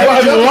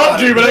 I'd love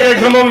to, but I gotta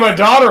come home to my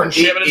daughter and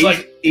shit. But it's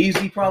like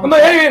easy problem. I'm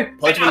like, hey,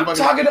 I'm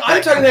talking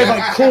to them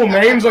like cool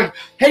names, like,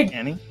 hey,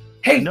 Annie?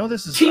 hey, I know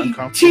this is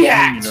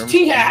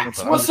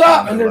T-Hacks, what's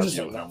up? And they're just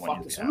like, no,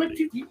 fuck this. I'm like,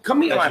 you come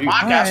meet on my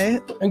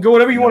podcast and go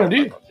whatever you want to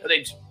do.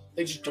 They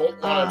just don't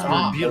want to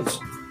talk.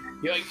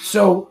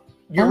 So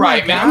you're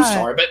right, man. I'm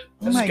sorry, but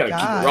I just gotta keep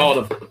it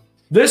relative.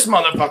 This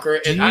motherfucker,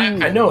 and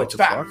I know it's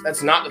fact.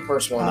 That's not the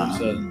first one who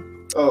said.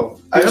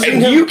 Oh,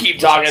 and you keep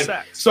talking.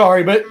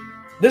 Sorry, but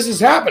this is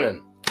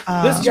happening.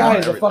 This guy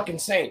is a fucking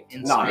saint.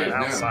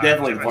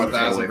 Definitely even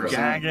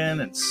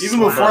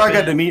before I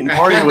got to meet and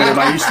party with him,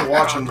 I used to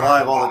watch him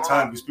live all the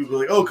time because people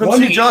were like, "Oh, come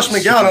see Josh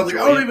McGowan." I was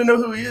like, "I don't even know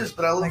who he is,"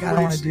 but I look. I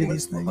don't want to do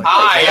these things.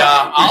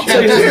 I'll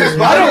tell you this.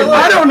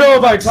 I don't know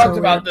if I talked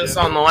about this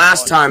on the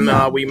last time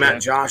we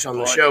met Josh on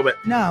the show, but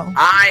no,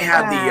 I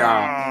had the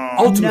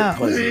ultimate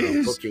pleasure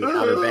of booking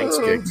Outer Banks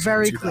gigs in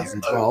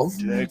 2012.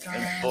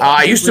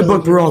 I used to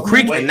book Burrell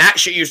Creek, and that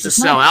shit used to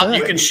sell out.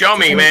 You can show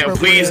me, man.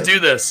 Please do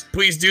this.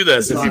 Please do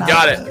this if you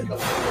got it.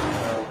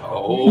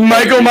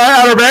 Michael, my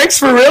Outer Banks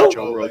for real?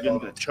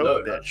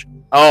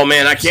 Oh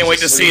man, I can't wait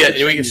to see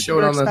it. We can show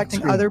it on the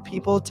expecting other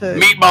people to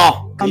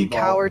Meatball.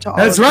 cower to all.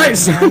 That's right,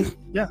 son.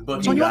 Yeah.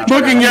 Booking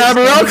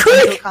Burrell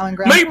Creek.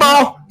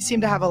 Meatball. You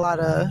seem to have a lot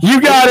of. You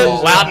got it.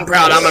 Loud and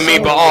proud. I'm a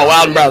meatball. Oh,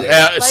 loud and proud.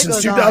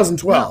 Since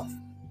 2012.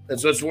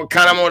 That's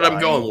kind of what I'm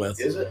going with.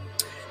 Is it?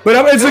 But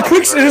it's a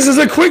quick. This is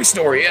a quick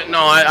story. No,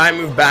 I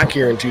moved back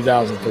here in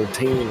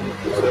 2013.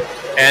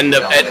 End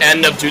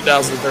of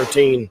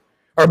 2013.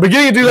 Or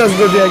beginning of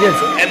 2013, I guess.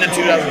 End of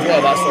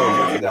 2012, I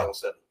started.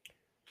 2007.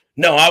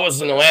 No, I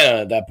was in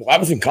Atlanta at that point. I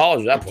was in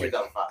college at that point.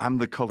 I'm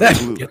the color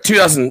blue.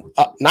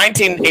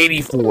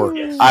 1984.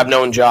 I've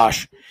known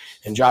Josh,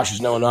 and Josh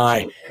has known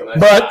I.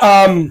 But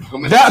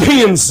that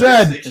being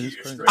said,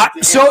 I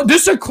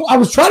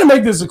was trying to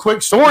make this a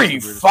quick story. You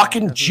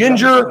fucking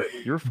ginger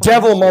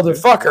devil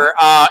motherfucker.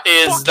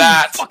 Is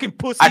that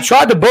I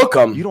tried to book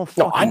him? You don't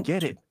fucking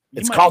get it.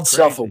 It's called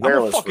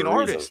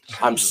self-awareness.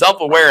 I'm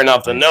self-aware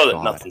enough to know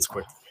that nothing's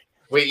quick.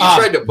 Wait, you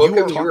tried to book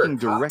him? You were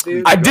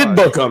directly. I did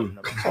book him.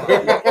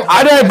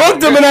 I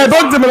booked him and I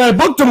booked him and I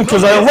booked him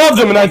because I loved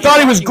him and I thought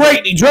he was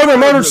great. He drove a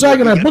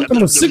motorcycle and I booked him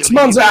for 6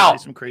 months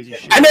out.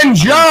 And then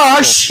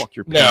Josh,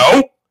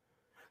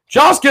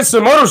 Josh gets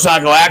in a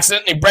motorcycle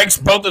accident and he breaks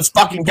both his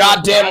fucking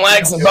goddamn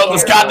legs and both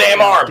his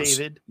goddamn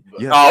arms.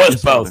 Oh,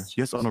 it's both.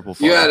 Yes, honorable.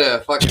 You had a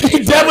fucking.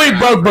 You definitely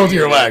broke both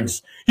your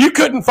legs. You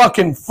couldn't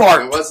fucking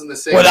fart It wasn't the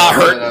same without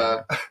one,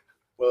 hurting.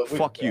 Well,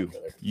 Fuck you.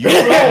 We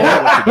don't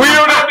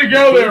have to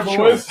go there,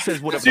 boys. See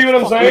what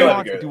I'm saying?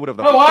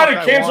 Oh, I had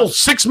to cancel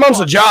 6 months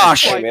of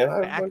Josh.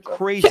 Act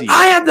crazy.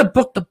 I had to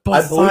book the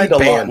both five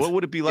band. What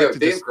would it be like to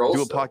just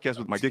do a podcast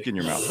with my dick in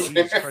your mouth?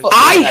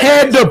 I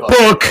had to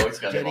book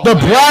the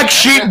Black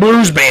Sheep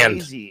Blues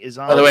Band.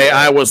 By the way,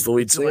 I was the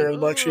lead singer of the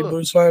Black Sheep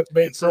Blues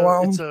Band for a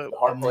while.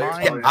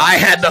 I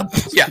had to,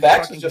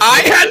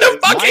 I had to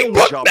fucking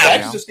book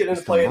that. Just get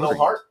into playing no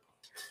heart.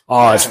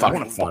 Oh, it's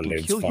fucking fun, dude.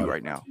 It's Kill you fun.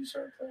 right now.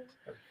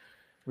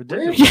 Has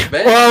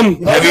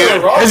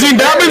he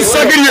not been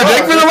sucking your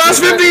dick for the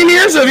last 15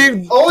 years? Have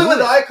you? Only with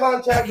eye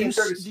contact and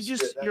courtesy.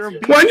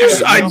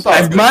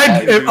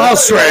 I'll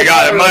swear to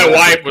God, if my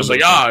wife was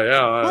like, oh,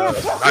 yeah,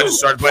 I just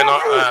started playing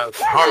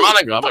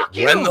harmonica. I'm like,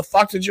 when the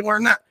fuck did you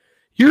learn that?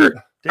 Dude,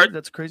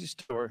 that's a crazy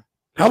story.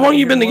 How long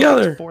you been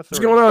together? What's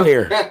going on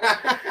here?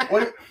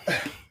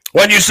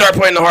 When did you start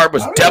playing the harp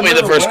was definitely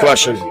the first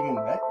question.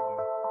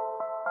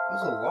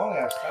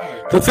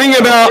 The thing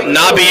about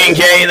not being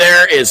gay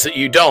there is that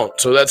you don't,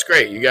 so that's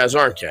great. You guys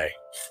aren't gay.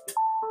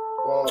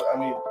 Well, I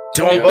mean,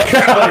 We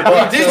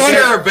did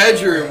share our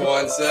bedroom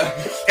once.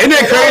 Isn't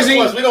that crazy?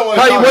 What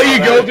you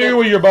go through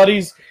with your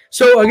buddies?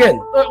 So again,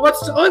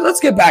 let's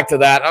get back to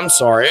that. I'm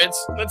sorry,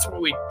 that's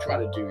what we try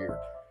to do here.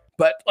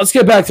 But let's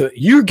get back to it.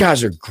 You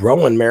guys are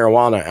growing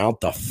marijuana out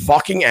the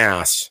fucking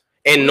ass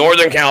in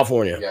Northern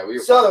California. Yeah, we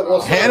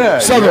were Hannah,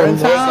 Southern.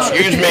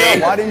 Excuse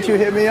me. Why didn't you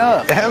hit me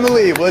up?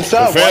 Emily, what's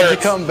up? Why'd you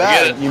come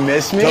back? You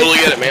missed me? Totally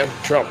get it, man.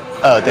 Trump.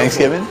 Oh,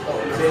 Thanksgiving?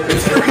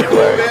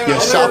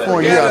 Your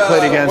sophomore year, I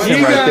played against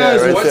him right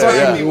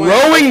there. Yeah.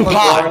 Rowing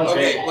pot.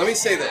 Okay, let me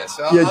say this.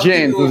 Yeah,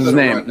 James was his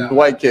name. The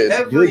white kid.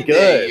 You look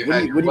good.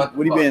 What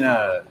have you been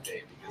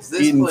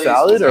eating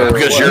salad or?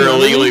 Because you're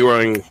illegally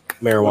growing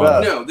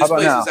marijuana. No, this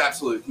place is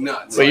absolute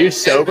nuts. So you're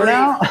sober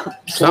now?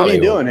 So what are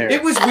you doing here?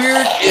 It was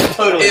weird.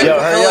 Yo,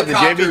 hurry up. The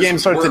JV game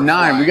starts at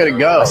 9. We got to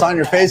go. It's on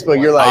your Facebook.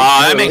 You're like,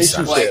 that makes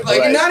sense.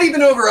 Like, not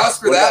even over us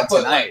for that,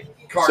 but like.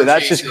 So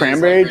that's just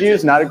cranberry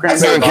juice, not a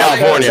cranberry in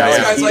California.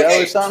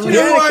 Or something? You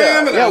know who I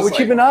am? Yeah, what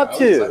you been up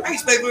to?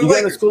 You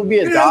going to school to be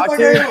a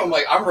doctor? I'm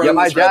like, I'm running. Yeah,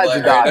 my dad's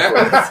a doctor.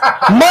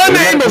 My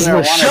name is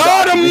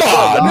Rashad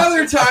Ahmad.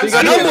 Another time,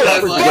 I'm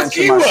gonna fuck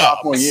you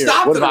up.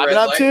 What have I been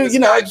up to? You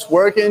know, just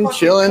working,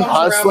 chilling,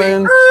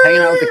 hustling,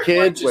 hanging out with the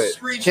kids.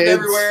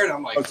 Kids.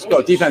 Let's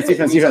go. Defense.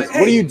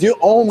 What do you do?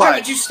 Oh my. Why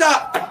would you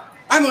stop?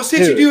 I almost hit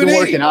Dude, you doing been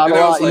working out a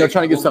lot,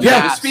 trying to get some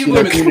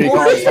community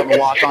college, something to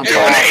walk on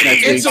next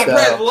week. It's a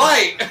red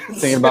light.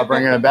 Thinking about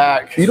bringing it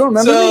back. You don't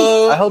remember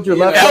me? I held your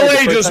left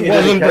LA just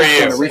wasn't for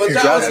you.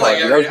 That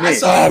was me.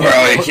 Oh, bro,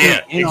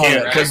 you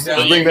can't. Because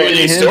bring back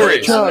these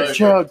stories. Chug.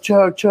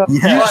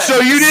 So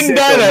you didn't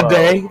die that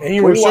day, and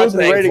you were so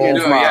thankful.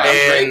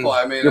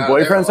 And your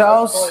boyfriend's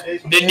house?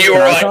 Then you were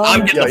like,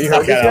 I'm getting the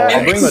fuck out.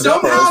 I'll bring the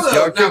dollars.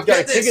 Yo, kid, got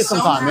a ticket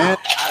sometime, man.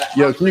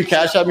 Yo, can you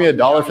cash out me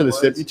 $1 for the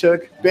sip you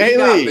took?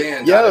 Bailey,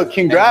 yo,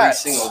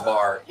 congrats. Every single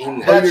bar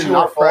in Oh, that. you're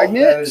not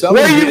pregnant?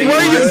 Where you?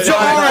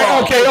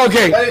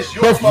 Okay.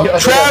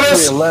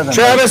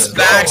 Travis,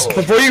 Max,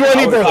 before you go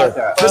any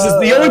further, this is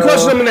the only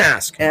question I'm going to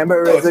ask.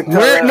 Amber is a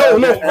Where? No,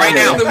 right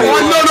now. No,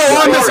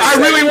 on this. I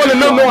really want to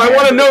know. No, I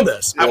want to know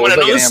this. I want to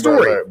know the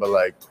story. But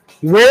like,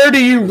 where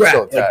do you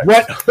rap? Like,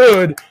 what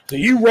hood do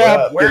you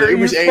rap? Where are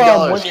you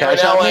from when you're in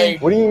LA?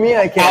 What do you mean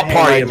I can't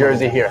hang my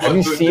jersey here? Have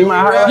you seen my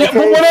highlight? Yeah,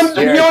 but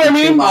you know what I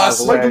mean? Who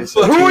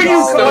are you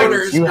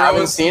stoners? You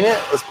haven't seen it?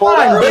 Let's pull it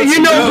up. But you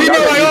know, people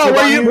are like,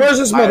 oh, where's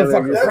this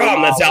motherfucker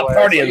from that's out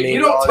partying me?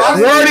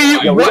 Where do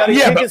you?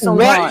 Yeah, but what?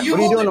 What are you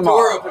doing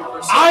tomorrow?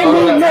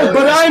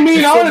 I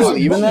mean,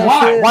 honestly,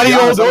 why? Why do you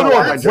hold the door?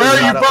 Where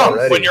are you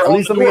from? When you're at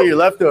least let me get your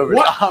leftovers.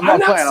 I'm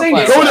not saying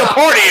go to a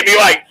party and be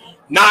like,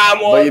 nah,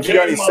 but if you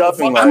got any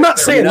stuffing, I'm not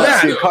saying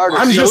that.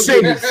 I'm just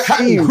saying,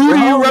 who do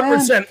you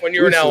represent when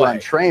you're in LA?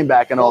 Train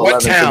back in all 11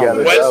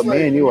 together.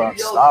 Me and you are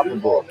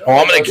unstoppable. Oh,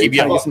 I'm gonna keep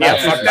you. Yeah,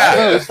 fuck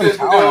that.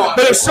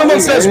 But if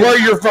someone says where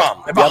you're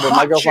from, if a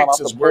hot chick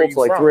says where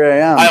you're from, 3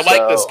 a.m. I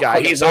like this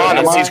guy. He's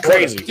honest. He's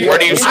crazy. Where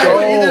do you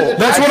stay?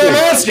 That's what I'm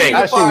asking.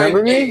 Actually,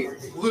 remember me?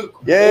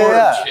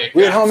 Yeah.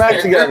 We had home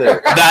ec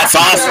together. That's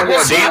awesome.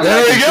 See,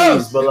 there you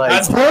go. But like,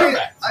 that's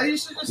perfect. He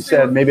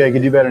said maybe I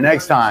could do better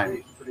next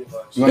time.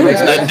 You wanna make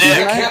some mac and cheese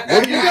tonight?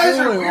 What are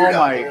you doing? Oh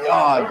my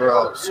god,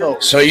 bro.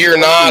 So you're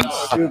not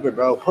stupid,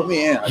 bro. Put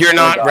me in. You're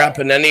not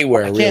repping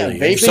anywhere, really.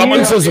 If vape someone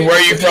in says, where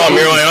are you from?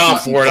 You're like, oh,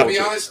 Florida. To be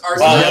honest,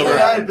 our All over.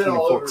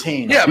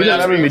 2014. Yeah, you but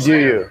don't even do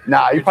you.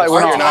 Nah, you probably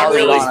went on not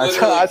really.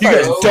 Hollywood. You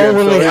guys don't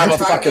really have a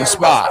fucking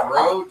spot.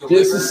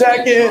 Just a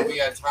second.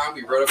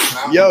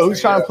 Yo,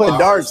 who's trying to play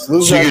darts? So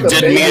you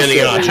didn't meet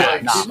any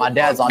on Nah, my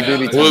dad's on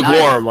duty tonight.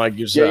 Lukewarm, like you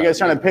Yeah, you said. guys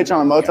trying to pitch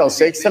on a Motel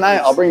 6 tonight?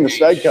 I'll bring the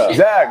Sped Cup.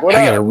 Zach, what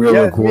I up? got a real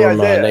lukewarm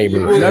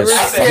neighborhood.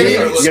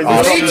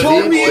 They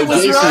told me it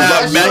was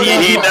I bet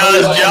you he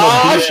does,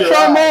 Josh.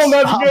 Come on,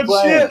 that's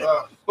good shit.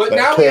 But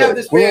now we have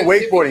this. We went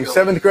wakeboarding,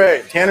 7th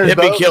grade. Tanner's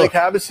boat, Lake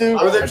Havasu.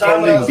 I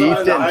totally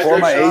beefed it and tore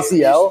my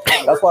ACL.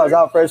 That's why I was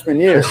out freshman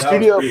year.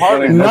 Studio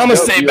apartment.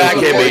 Namaste back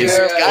hippies.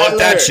 Look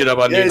that shit up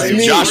on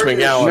YouTube. Josh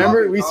McGowan.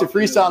 Remember, we used to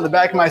freestyle in the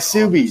back of my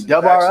Subi,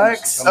 Dub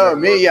RX. Oh,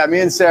 me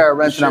and Sarah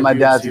renting out my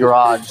dad's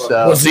garage.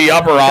 So was the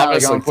upper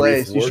office like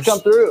place? You should come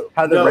through.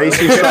 Had the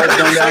racing stars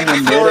going down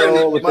the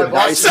middle with the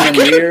dice in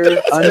the mirror,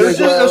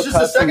 underglow,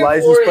 custom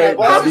license plate,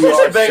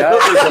 WR set.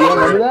 You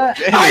remember that?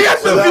 I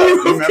got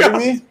the remember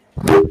me?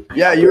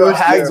 Yeah, you wrote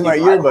Hags in my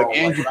yearbook,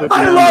 and you put.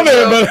 I love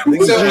it,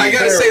 but So I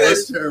gotta say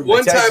this.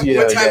 One time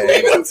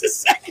leaving.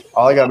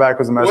 All I got back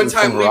was a message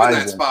from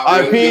Verizon. All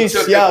right, peace.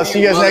 Yeah, I'll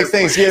see you guys next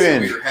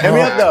Thanksgiving. Hit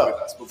me up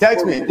though.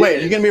 Text me. Wait,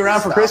 are you gonna be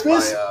around for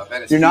Christmas?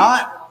 You're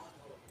not?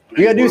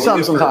 You gotta do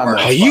something sometime.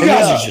 Oh, you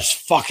guys are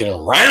just fucking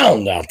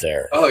around out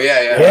there. Oh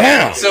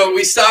yeah. So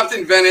we stopped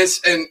in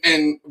Venice,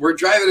 and we're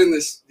driving in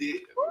this.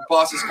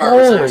 Boss's car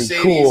was a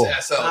Mercedes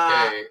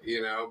SLK,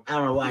 you know. I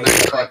don't know why.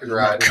 Fucking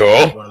ride. Cool.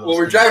 Well,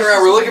 we're driving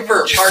around. We're looking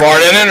for a parking.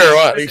 Fart in it or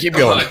what? You keep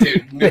going.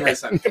 Dude,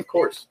 numerous times. Of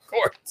course.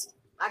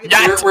 We're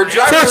driving First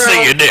around.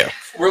 thing you do.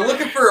 We're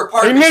looking for a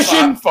parking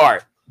Ignition spot.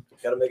 fart.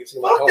 Gotta make it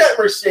seem like that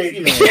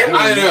Mercedes.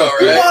 I know,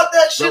 You right? bought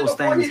that shit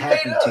before you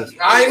paid up.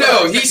 I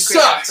know, he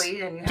sucks.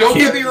 Don't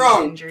get me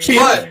wrong. But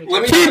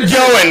let me Keep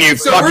going, you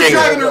So we're fucking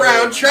driving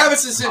around.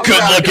 Travis is in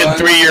good-looking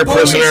shotgun. 3-year Homie's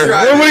prisoner.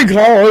 driving. What do we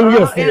call it? We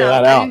gotta figure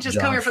that I out. didn't just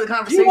come here for the Do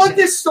conversation. you want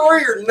this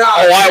story or not?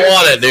 Oh, I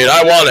want it, dude.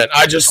 I want it.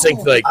 I just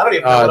think like I don't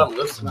even know what I'm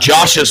listening to.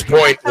 Josh's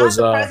point was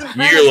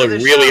you look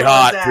really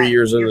hot 3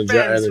 years in the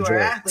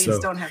joint.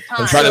 So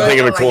I'm trying to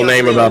think of a cool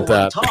name about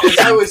that.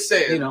 I was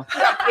saying,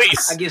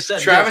 Please. I guess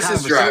that's Travis good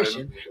is driving. conversation.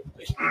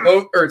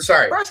 Oh, or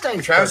sorry, First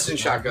things Travis first. in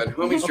shotgun.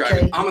 Homie's Okay.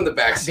 driving. I'm in the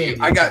back seat.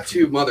 I got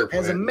two mother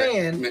As a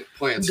man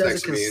plants who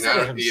next to me. And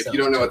doesn't if consider you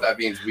don't know what that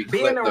means, we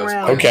Being clip those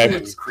around plants Okay.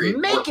 and create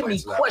more making me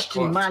plants of that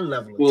question plant. my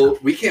level. Well,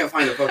 we can't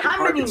find a fucking How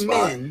parking many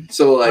spot. men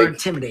So are like,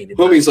 intimidated?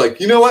 homie's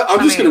like, you know what? I'm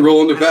just gonna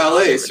roll into I don't know,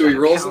 valet. So he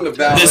rolls into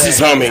valet. This is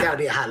homie.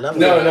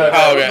 No.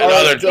 Oh,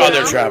 okay.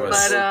 Other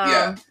Travis. But,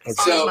 Yeah.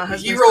 So my he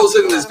husband's rolls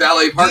stuff. into this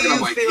valet park, and I'm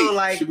Do like, you feel hey,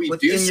 like should we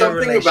within do your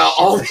something about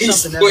all relationship,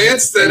 these something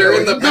plants that are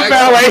in the back?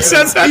 valet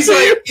says that He's to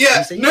you? like, yeah,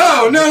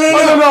 no.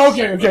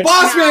 Okay.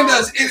 Boss man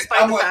does. And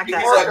Despite I'm the like, fact he's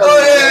that- like, oh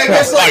yeah, I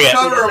guess like Fuck it.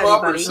 cover him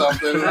up or Everybody.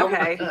 something.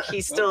 Okay,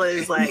 he still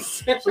is like.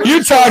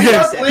 You're talking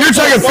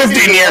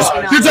 15 years.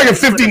 You're talking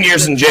 15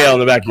 years in jail in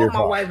the back of your My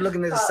car. wife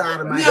looking at the side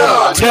of my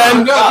No,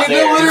 10? no, you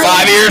know, literally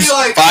 5 years? be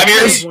like, 5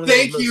 years? hey,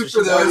 thank you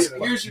for those.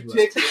 Here's your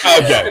ticket.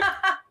 Okay.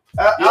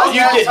 I'll You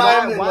get get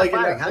time in why- like in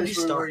why- that how'd you place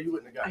where start? you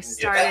wouldn't have I gotten it.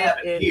 If that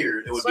happened started here,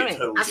 it would be a swimming.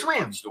 totally I swam.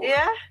 different story.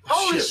 Yeah.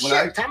 Holy Shit, shit! when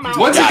I- Time out.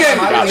 Once again,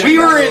 Gotcha. we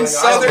were in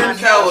Southern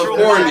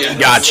California.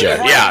 Gotcha.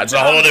 Yeah, it's a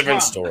whole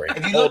different story.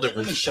 If you Whole look, different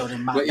let me show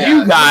them my But back. yeah.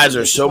 You guys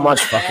are so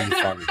much fucking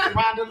fun. Dude.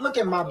 Rhonda, look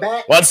at my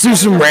back. Let's do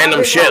some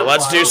random shit.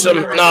 Let's do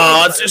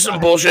some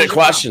bullshit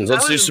questions.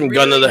 Let's do some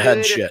gun to the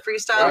head shit.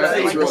 Freestyle.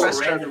 Alright, Like the roll.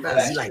 restaurant the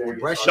best. You like the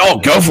brush? Oh,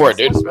 go for it,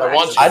 dude. I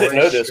want I you. didn't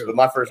know this, but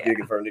my first gig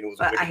in Fernandina was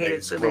a But I Wicked hated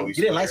Days. swimming. You You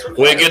didn't like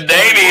swimming? Wicked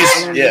Davies.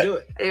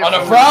 Yeah. On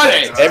a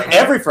Friday.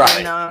 Every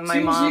Friday. No, my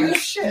mom. You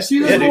see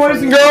this,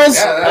 boys and girls?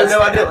 Yeah, I know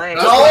I did. LA.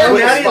 No,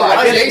 Wicked Natty spot.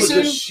 Lights was Jason?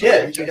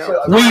 the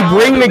shit. We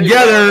bring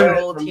together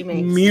Old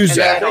teammates.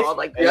 music. And they had all,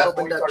 like, Yeah.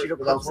 opened up judo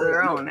clubs of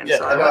their own, and Yeah,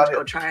 so I I know went I to go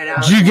did. try it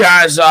out. You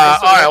guys, all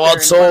right. Well,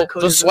 so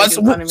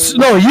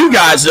no, you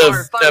guys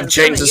have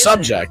changed the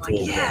subject a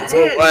little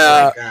bit.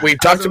 Well, we've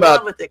talked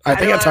about. I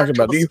think I talked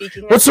about.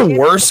 What's the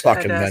worst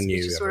fucking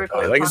venue you ever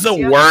played? Like, it's the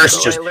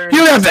worst. Just you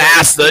don't have to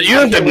ask the. You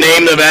don't have to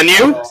name the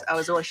venue.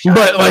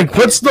 But like,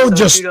 what's the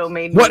just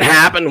what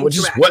happened? Which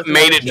is what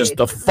made it just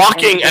the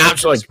fucking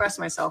absolute. Express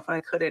myself, and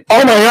I couldn't. Oh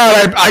my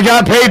god! I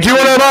got paid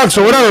 $200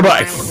 or whatever, but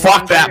like,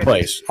 fuck that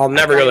place. I'll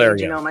never go there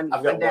You again. know, my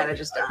dad had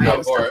just died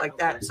and stuff like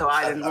that, so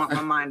I didn't want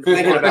my mind.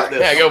 Thinking about this.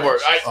 Yeah, go for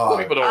it.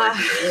 People don't.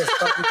 It's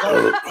fucking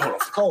cold.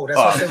 It's cold. That's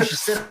why I said we should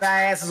sit our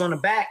asses on the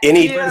back.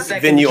 Any Yeah.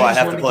 venue I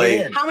have to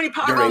play How many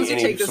pot during bombs you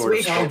any take this sort of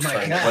week? sports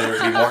thing, whether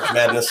it be March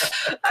Madness.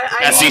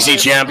 SEC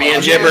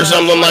championship or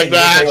something like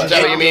that. Is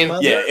that what you mean?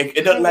 Yeah,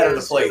 it doesn't matter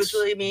the place, it was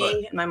really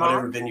me and my mom.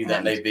 whatever venue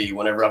that may be,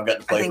 whenever I've got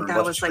to play for a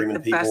bunch of screaming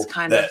people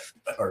that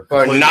or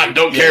not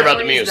don't care about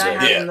the music.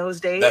 In those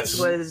days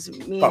was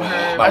me and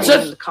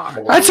her in the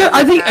car. I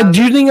think.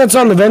 Do you think that's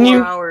on the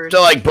venue to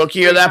like book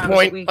you at that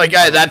point, like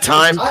at that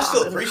time? I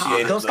still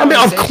appreciate it. I mean,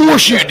 of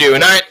course you do,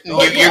 and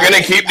you're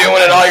gonna keep doing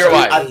it all your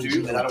life. I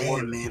do, and I don't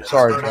want to.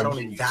 Sorry, I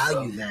don't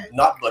value that.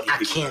 Not lucky I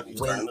people can't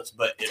wait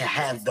but to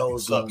have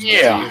those.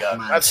 Yeah,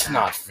 that's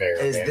not fair.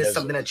 Is man. this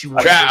something that you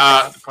want?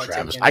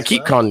 Travis, I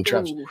keep calling you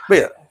Travis. But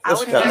yeah,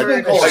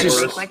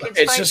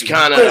 it's just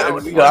kind of.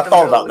 I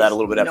thought about that a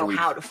little bit after we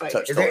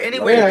touched. Is there any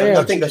way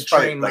I think that's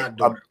probably like.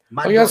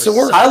 That's the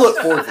worst. I look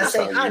forward to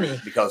say, honey,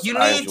 because you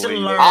I need to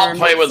enjoy. learn. I'll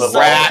play with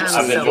rats.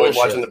 I've enjoyed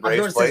watching the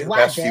Braves play the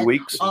past few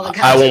weeks.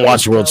 I won't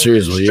watch the World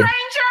Series with you.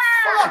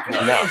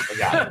 No,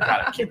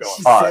 gotta keep going.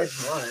 All right,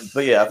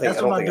 but yeah, I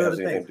don't think it has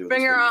anything to do with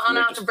Bring her on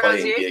out to Browns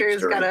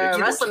Acres. Got a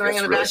wrestling ring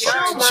in the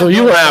backyard. So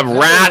you have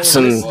rats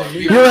and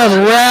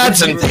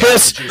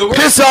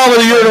piss all over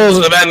the urinals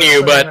in the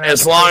venue, but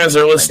as long as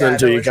they're listening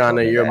to you,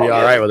 you'll be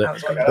all right with it.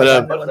 But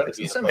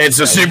it's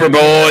a Super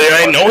Bowl.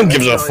 No one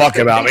gives a fuck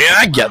about me.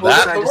 I get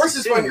that. The worst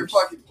is when you're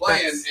fucking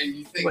playing and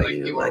you think like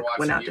you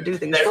went out to do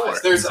things for.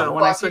 So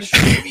when I switched,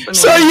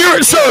 so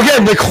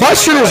again, the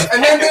question is,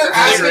 and then they're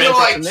asking to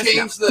like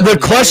change the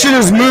question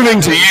is moving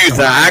to you,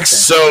 Thax.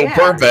 So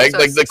perfect.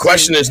 Like the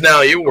question is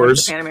now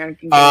yours.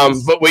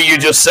 But what you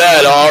just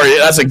said,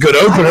 that's a good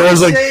opener. I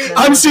was like,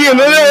 I'm seeing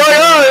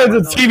that. Like,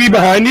 the TV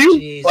behind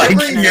you. Like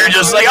you're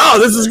just like, oh,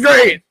 this is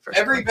great.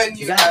 Every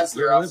venue has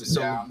their ups and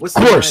downs.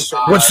 Of course.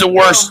 What's the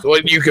worst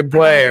what you could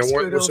play, and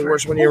what's the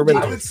worst one you ever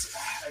been to?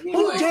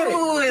 Who did it?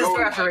 Who is the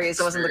referee?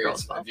 So it wasn't the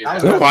girls' fault.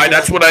 Why?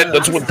 That's what they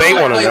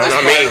want to know,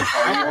 not me.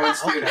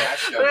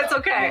 But it's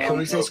okay. So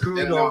we say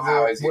screwed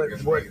over.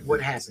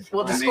 What happened?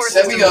 Well, the and they sports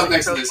set me up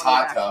next to this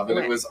hot tub, and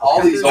it was all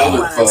these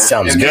older folks.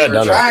 Sounds and good, they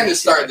were doesn't it? trying to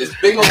start this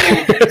big old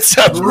It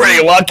sounds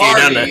pretty lucky,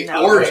 doesn't it?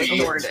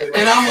 orgy.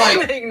 And I'm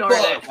like,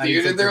 fuck,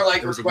 dude. And they're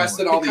like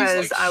requesting all these like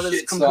because I was a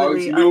shit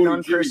completely songs.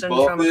 unknown person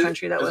from a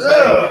country that was.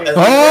 Oh,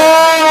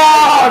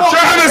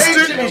 Travis,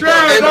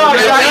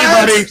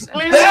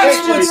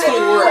 That's what's the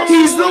worst.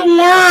 He's the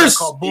worst.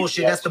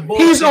 Bullshit. That's the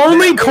bullshit. He's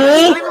only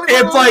cool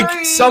if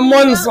like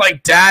someone's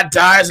like dad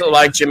dies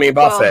like Jimmy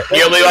Buffett.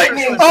 You'll be like,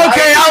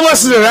 okay, I'll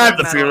listen to that at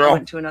the funeral.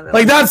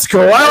 Like that's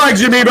cool. I like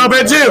Jimmy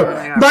Buffett too.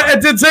 But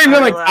at the same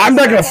time, like I'm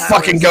not gonna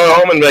fucking go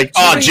home and be like,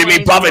 oh,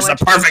 Jimmy Buffett's the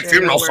perfect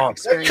funeral song.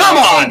 Come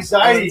on.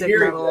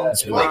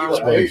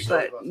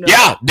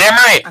 Yeah, damn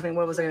right. I mean,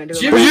 what was I gonna do?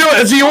 But you know,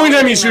 it's the only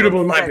time he's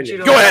suitable in my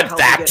opinion. Go ahead,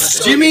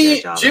 Thax.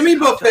 Jimmy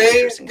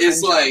Buffet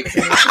is like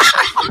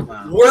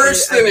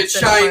worse than a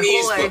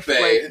Chinese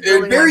buffet.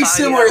 They're very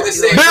similar at the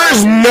same time.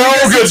 There's no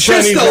good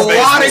Chinese buffet. It's just a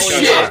lot of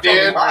shit,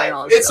 dude.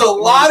 It's a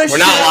lot of shit.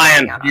 We're not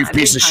lying, you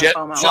piece of shit.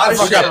 Shut the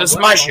fuck up. This is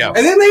my show.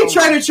 And then they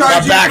try to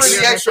charge you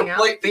for the extra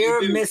plate that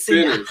you didn't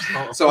finish.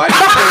 So I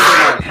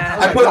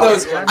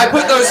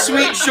put those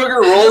sweet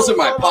sugar rolls in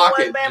my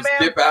pocket and just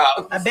dip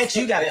out. I bet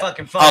you got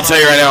fucking fun. I'll tell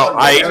you right now,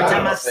 I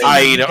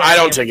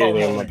don't take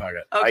anything in my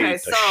pocket. I Okay,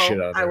 eat the shit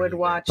out of I it. would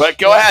watch. But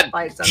go ahead,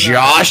 fights on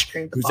Josh,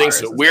 the who thinks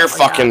bars that and we're stuff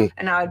like fucking that.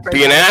 And I would bring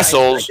being up, like,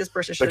 assholes this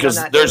person should have because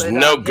done that, there's da, da,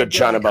 no da. good He'd be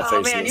China like, oh,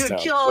 buffets man, in you this would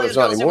town. kill all Well, these it's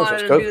not girls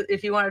anymore,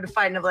 if you wanted to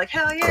fight, and I'm like,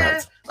 hell yeah.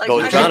 Crap. Like,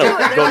 Golden I China- should do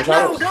it. Golden They're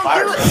China like, was no,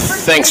 fire. don't do it.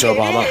 First, Thanks, don't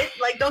get Obama. hit.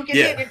 Like, don't get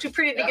Yeah. hit. You're too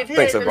pretty to get hit.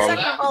 Thanks, And Obama.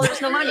 second of all,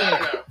 there's no money in it.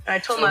 And I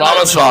told my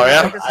Obama's mom, fault,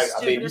 yeah? like, this is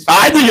stupid.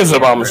 I think it's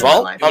Obama's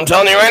fault. I'm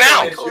telling you right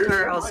I now. told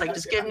her, I was like,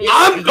 just give me.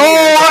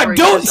 I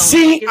don't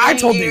see. I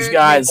told these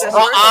guys.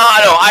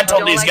 I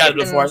told these guys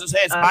before. I said,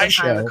 hey, it's my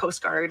show.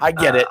 I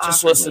get it.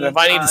 Just listen. If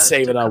I need to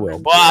save it, I will.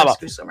 Blah blah.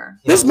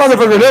 This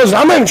motherfucker knows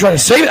I'm not even trying to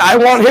save it. I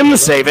want him to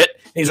save it.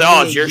 He's like,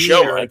 oh, it's your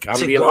show, Mike. I'm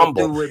being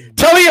humble.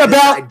 Tell me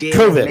about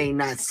COVID.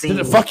 Did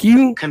it fuck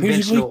you?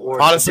 Musically?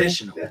 Honestly?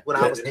 What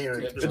I was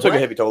hearing. It took a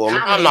heavy toll on me.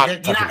 I'm not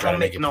fucking trying to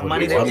make it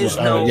money.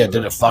 Yeah,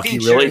 did it fuck you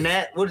really?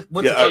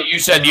 Yeah, you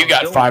said you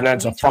got 5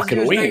 nights a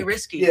fucking week.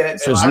 Yeah,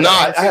 so it's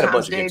not. I had a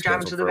bunch of gigs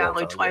driving to the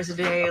valley twice a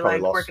day,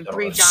 like working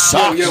 3 jobs.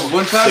 Sucks. Yeah,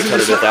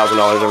 $1,000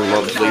 $1,000 every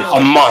month at least.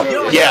 A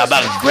month. Yeah,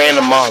 about $1,000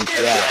 a month.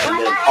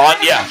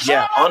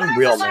 Yeah.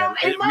 Unreal, man.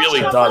 It really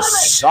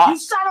does suck.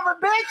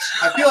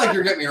 I feel like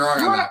you're getting me wrong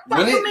on that.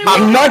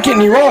 I'm not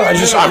getting you wrong.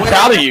 I'm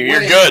proud of you.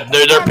 You're good.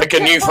 They're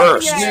picking you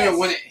first.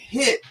 When it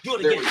hit,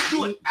 there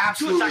was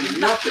absolutely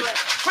nothing.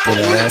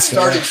 When it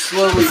started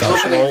slowly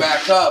opening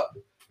back up,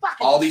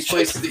 all these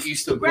places that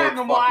used to book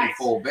fucking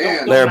full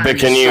bands, they're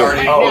picking you.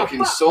 started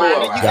booking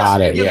solo.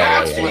 Got it.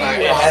 Yeah. That's when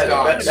I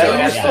hopped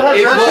on.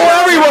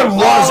 Everyone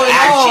was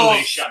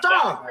actually shut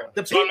down.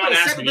 The So I'm people not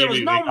said asking there you was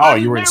to no be, money. oh,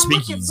 you were in They were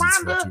looking speakeasies.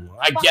 around That's the- what you want.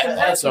 I get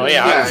that. So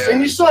yeah.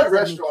 And you still had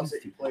restaurants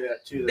that you play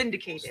at too.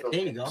 Vindicated. There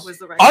you go. Was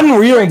the right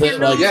Unreal. That,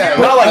 like, Yeah.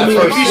 Not like the I mean,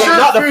 first,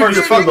 not the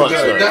first few months.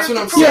 That's what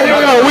I'm saying.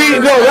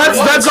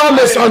 Yeah, that's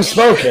almost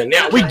unspoken.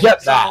 Yeah, we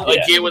get that.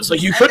 Like it was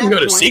like you couldn't go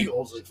to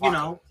Seagulls. You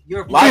know,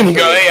 I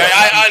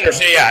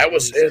understand. Yeah, it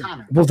was.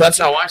 Well, that's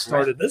how I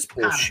started this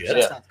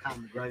bullshit.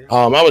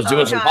 I was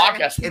doing some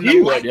podcasts with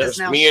you, like just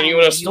me and you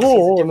in a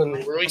store, and then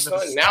released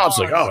it. Now it's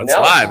like, oh, it's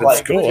live.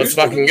 It's cool. Let's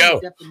fucking go.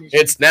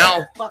 It's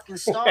now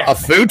a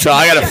futon.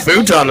 I got a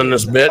futon in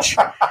this bitch.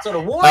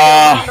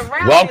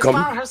 Welcome.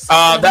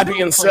 That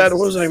being said,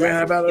 what was I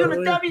mad about?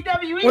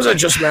 What was I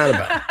just mad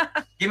about?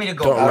 Give me the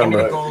gold. Don't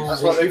remember.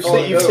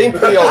 You seem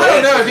pretty old. I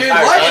don't know, dude.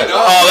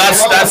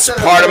 Oh, that's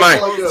part of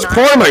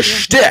my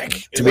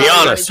shtick. To be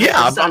honest,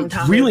 yeah, I'm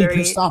really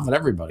pissed off at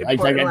everybody. I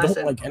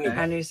don't like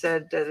anybody. And you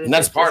said and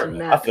that's part of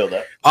it. I feel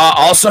that.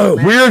 Also,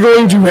 we're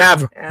going to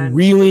have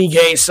really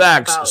gay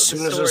sex as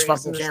soon as this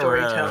fucking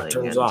camera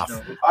turns off.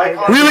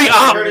 Really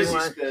up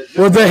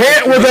with the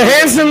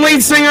handsome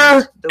lead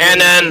singer,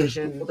 and then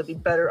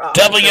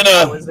definitely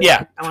gonna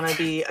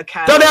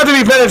Don't have to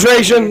be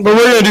penetration, but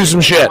we're gonna do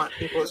some shit.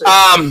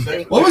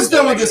 What was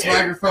done with this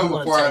microphone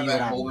before I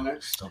met holding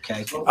it?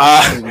 Okay.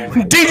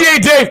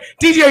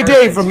 DJ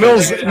Dave from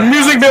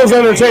Music Mills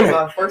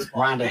Entertainment.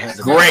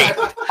 Great,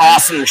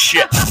 awesome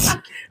shit.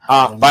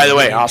 By the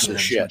way, awesome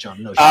shit.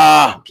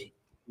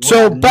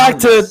 So back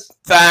to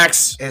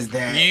facts.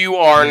 You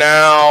are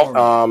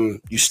now.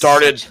 You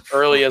started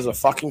early as a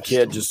fucking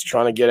kid, just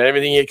trying to get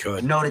everything you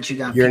could.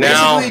 You're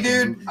now.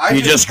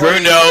 You just grew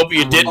dope.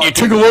 You didn't. You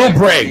took a little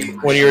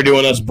break when you were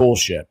doing this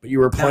bullshit, but you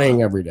were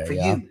playing every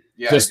day.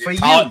 Yeah. Just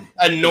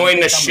annoying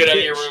the shit out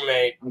of your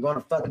roommate. I'm going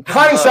to fucking.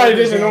 Hindsight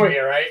didn't annoy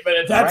you, right? But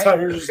at that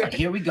time, you're just like,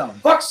 here we go.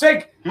 Fuck's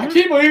sake! I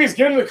can't believe he's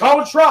getting the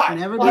college try.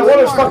 I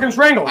want his fucking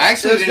strangle. I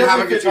actually didn't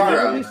have a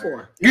guitar. You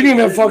didn't even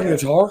have a fucking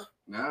guitar?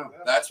 No,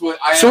 that's what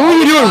I. So what were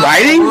you doing?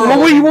 Writing?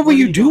 What were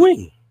you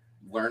doing?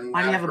 Learning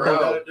how to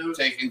grow,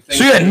 taking things.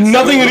 So you had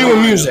nothing to do with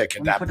music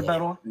at that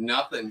point.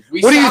 Nothing.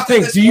 What do you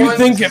think? Do you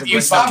think if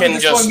you fucking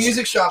just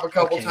music shop a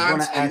couple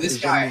times, and this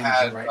guy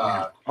had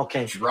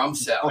drum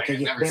set? Okay,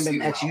 you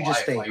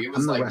just stay. Like, it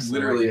was like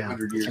literally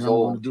 100 years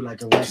old.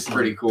 It's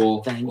pretty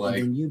cool. Like,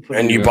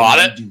 and you bought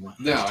it?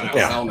 No.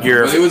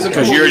 It was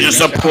because you're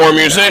just a poor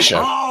musician.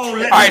 All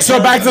right,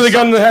 so back to the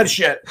gun to the head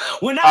shit.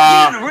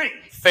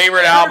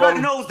 Favorite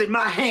album? Knows that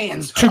my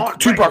hands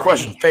two-part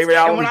question. Favorite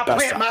album, best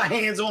album. My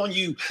hands on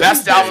you.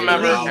 Best album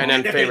ever, and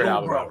then favorite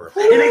album ever.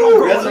 And they gonna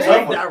grow in the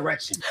same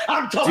direction.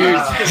 I'm talking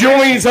about. Do you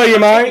want me to tell you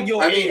mine? I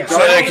mean, so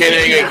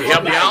can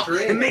help me out?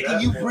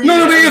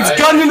 No, it's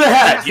gun to the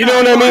head. You know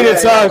what I mean?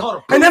 It's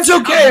and that's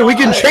okay. We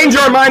can change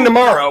our mind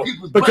tomorrow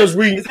because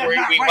we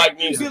like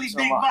music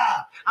so much.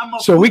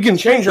 So we can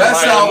change our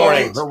mind in the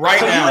morning. But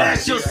right now,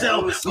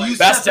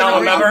 best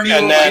album ever,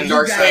 and then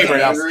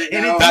favorite album.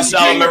 Best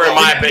album ever, in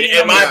my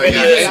opinion.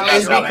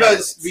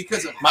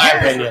 Because of my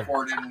opinion,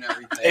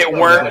 it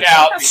worked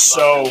out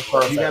so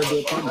perfect.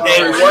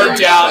 It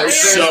worked out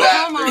so.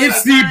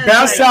 It's the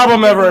best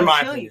album ever, in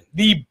my opinion.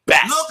 The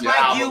best. Look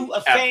like you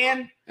a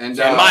fan. And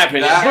in my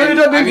opinion,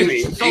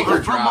 so the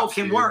promo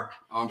can work.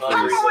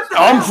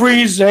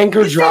 Humphreys,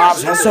 Anchor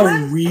Drops. That's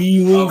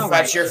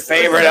that's your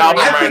favorite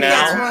album right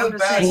now.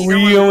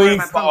 Really?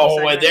 Oh,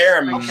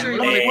 they're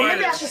amazing.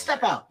 Maybe I should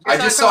step out. I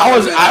just saw. I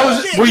was.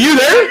 Were you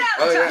there?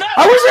 Oh, yeah.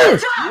 I was there.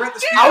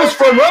 I was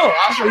front row.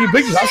 I'll show you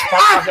pictures.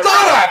 I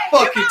thought I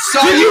fucking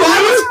saw you. I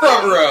was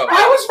front row.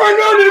 I was front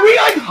row. Did we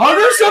like hug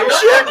or some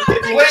shit?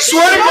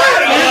 Swear to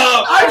God.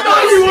 I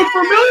thought you looked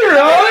familiar.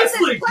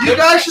 Honestly, you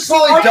guys should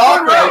probably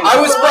dog row.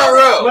 I was front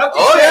row.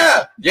 Oh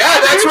yeah. Yeah,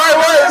 that's where I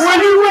was.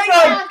 When you with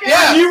them?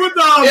 Yeah. You with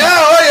them? Yeah.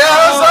 Oh yeah.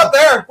 I was up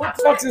there. What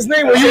the fuck's his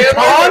name? Were you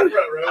on?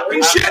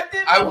 Shit.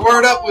 I wore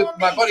it up with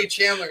my buddy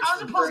Chandler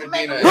from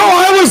Bernardino. Bro,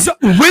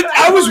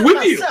 I was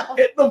with you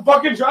at the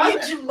fucking drive.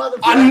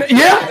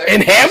 Yeah,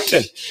 in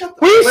Hampton.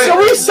 We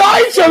saw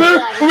each other,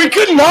 but we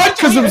couldn't hug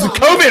because of the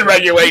COVID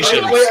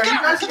regulations.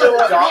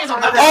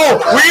 Oh,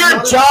 we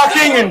are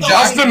talking in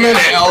just a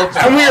minute,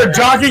 and we are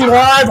talking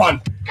live on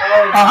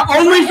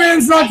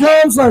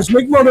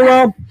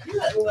OnlyFans.com/MickMotherwell.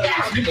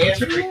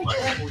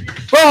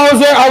 Well, I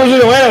was in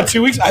Atlanta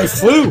 2 weeks. I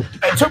flew.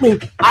 It took me.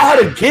 I had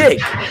a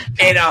gig,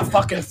 and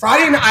fucking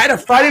Friday night. I had a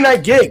Friday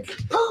night gig.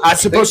 I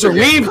was supposed to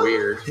leave.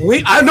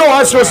 I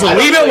was supposed to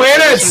leave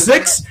Atlanta at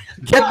 6,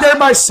 get there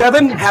by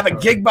 7, have a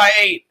gig by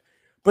 8.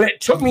 But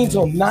it took me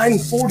until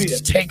 9:40 to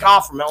take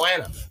off from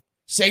Atlanta.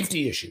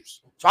 Safety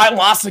issues. So I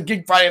lost the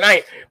gig Friday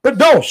night. But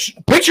no,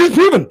 pictures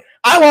proven.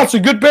 I lost a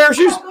good pair of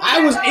shoes.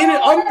 I was in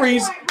at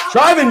Humphreys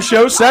drive-in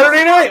show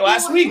Saturday night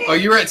last week. Oh,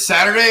 you were at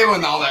Saturday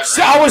when all that.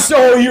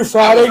 You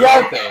Friday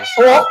guy.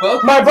 Well,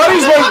 my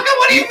buddies were.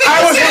 What do you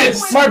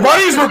think my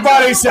buddies were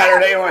Friday,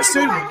 Saturday. I was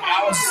Saturday.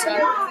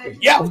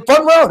 Yeah,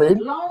 fun road,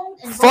 dude.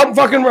 Fun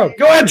fucking road.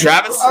 Go ahead,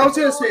 Travis. I was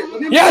gonna say.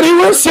 They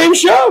were the same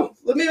show.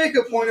 Let me make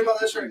a point about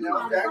this right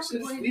now,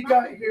 Jackson. We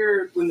got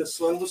here when the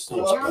sun was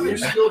still up, and you're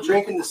still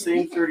drinking the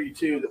same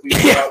 32 that we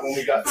got when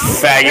we got.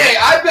 Faggot. Hey,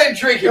 I've been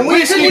drinking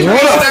whiskey.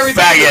 What a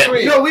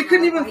faggot. No, we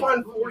couldn't even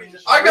find 40.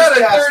 I got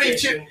a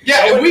 32.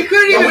 Yeah, and we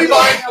couldn't even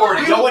find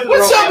 40.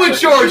 What's up with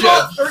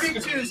Georgia?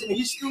 32s, and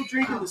he's still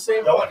drinking the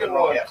same fucking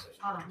roll.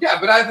 Yeah,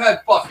 but I've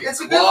had fucking. It's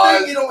a good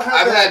thing you don't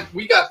have.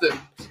 We got the.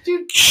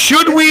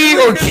 Should we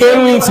or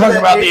can we talk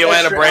about the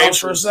Atlanta Braves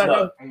for a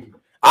second?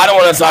 I don't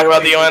want to talk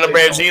about the Atlanta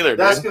Braves either.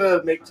 That's dude.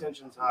 gonna make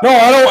tensions high. No,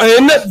 I don't.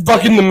 Isn't that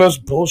fucking the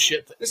most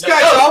bullshit thing? This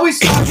guy's always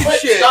talking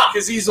shit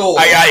because he's old.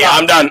 I got you.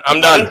 I'm done. No,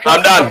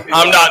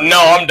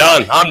 I'm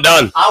done.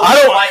 I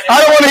don't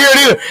want to hear it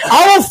either.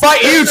 I will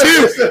fight you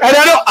too, and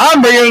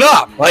I'm bringing it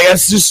up. Like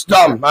it's just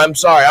dumb. I'm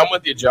sorry. I'm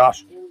with you,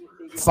 Josh.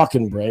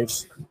 Fucking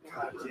Braves.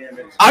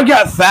 I've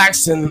got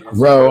Thaxton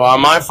Rowe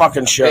on my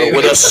fucking show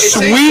with a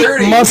sweet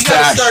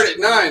mustache. Start at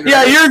 9, right?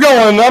 Yeah, you're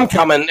going. I'm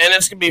coming, and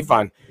it's gonna be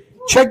fun.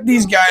 Check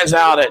these guys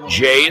out at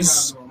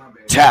Jay's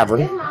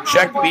Tavern.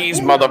 Check these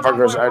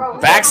motherfuckers out.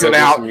 Thaxton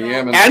out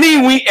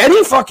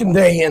any fucking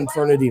day in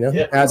Fernandina,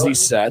 as he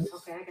said.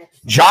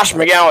 Josh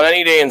McGowan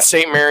any day in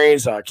St.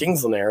 Mary's,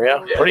 Kingsland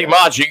area. Pretty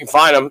much, you can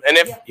find them. And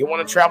if you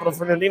want to travel to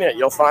Fernandina,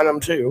 you'll find them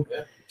too.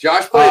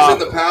 Josh plays in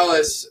the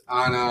Palace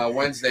on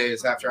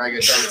Wednesdays after I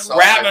get done with Salt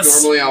Lake.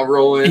 Normally I'll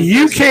roll in.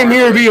 You came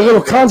here to be a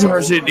little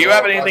controversy. Do you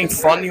have anything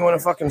fun you want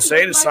to fucking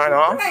say to sign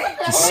off?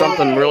 Just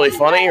something really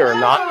funny or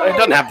not? It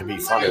doesn't have to be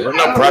funny. There's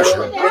no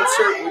pressure.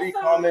 Insert witty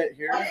comment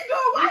here.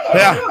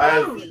 Yeah.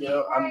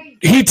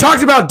 He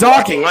talked about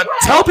docking.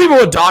 Tell people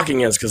what docking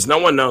is because no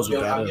one knows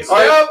what that is.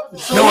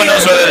 No one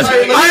knows what it is.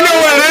 I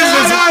know what it is.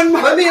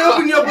 Let me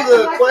open you up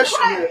with a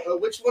question here.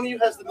 Which one of you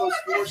has the most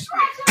force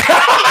here?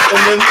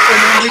 and then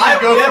we can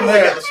go from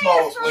there. The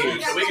smallest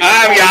wings.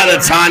 I've got a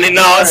tiny.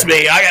 No, it's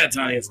me. I got a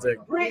tiny stick.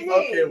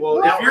 Okay,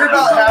 well, if you're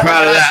about half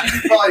proud of that.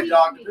 you probably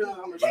docked it.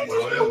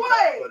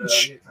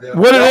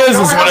 What it is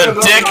when a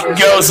dick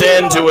goes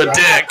into a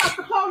dick.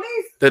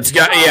 That's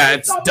got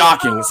it's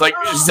docking. It's like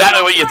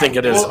exactly what you think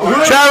it is.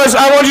 Travis,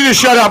 I want you to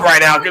shut up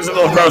right now because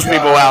it'll gross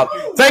people out.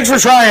 Thanks for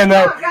trying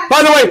though.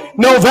 By the way,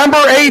 November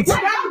 8th,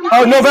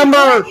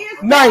 November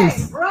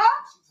 9th.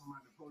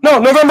 No,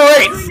 November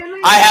 8th.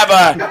 I have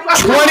a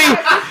 20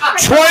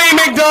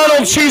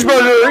 McDonald's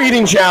cheeseburger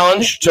eating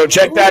challenge. So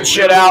check that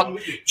shit out.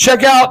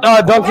 Check out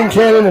Duncan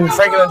Cannon and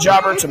Frank and the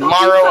Jobber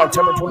tomorrow,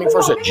 October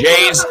 21st at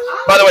Jay's.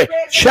 By the way,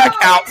 check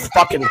out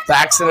fucking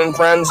Thaxton and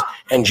Friends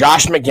and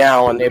Josh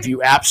McGowan if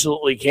you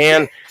absolutely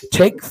can.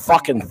 Take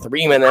fucking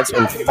 3 minutes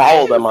and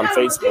follow them on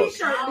Facebook.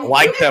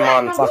 Like them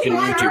on fucking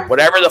YouTube.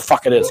 Whatever the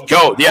fuck it is.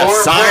 Go. Yeah,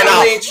 sign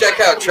up. Check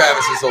out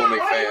Travis's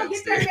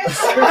OnlyFans, dude.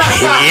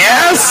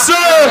 Yes,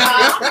 sir.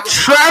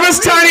 Travis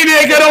Tiny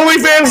Dick at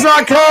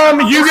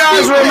OnlyFans.com. You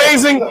guys are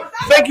amazing.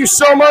 Thank you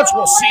so much.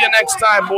 We'll see you next time, boys.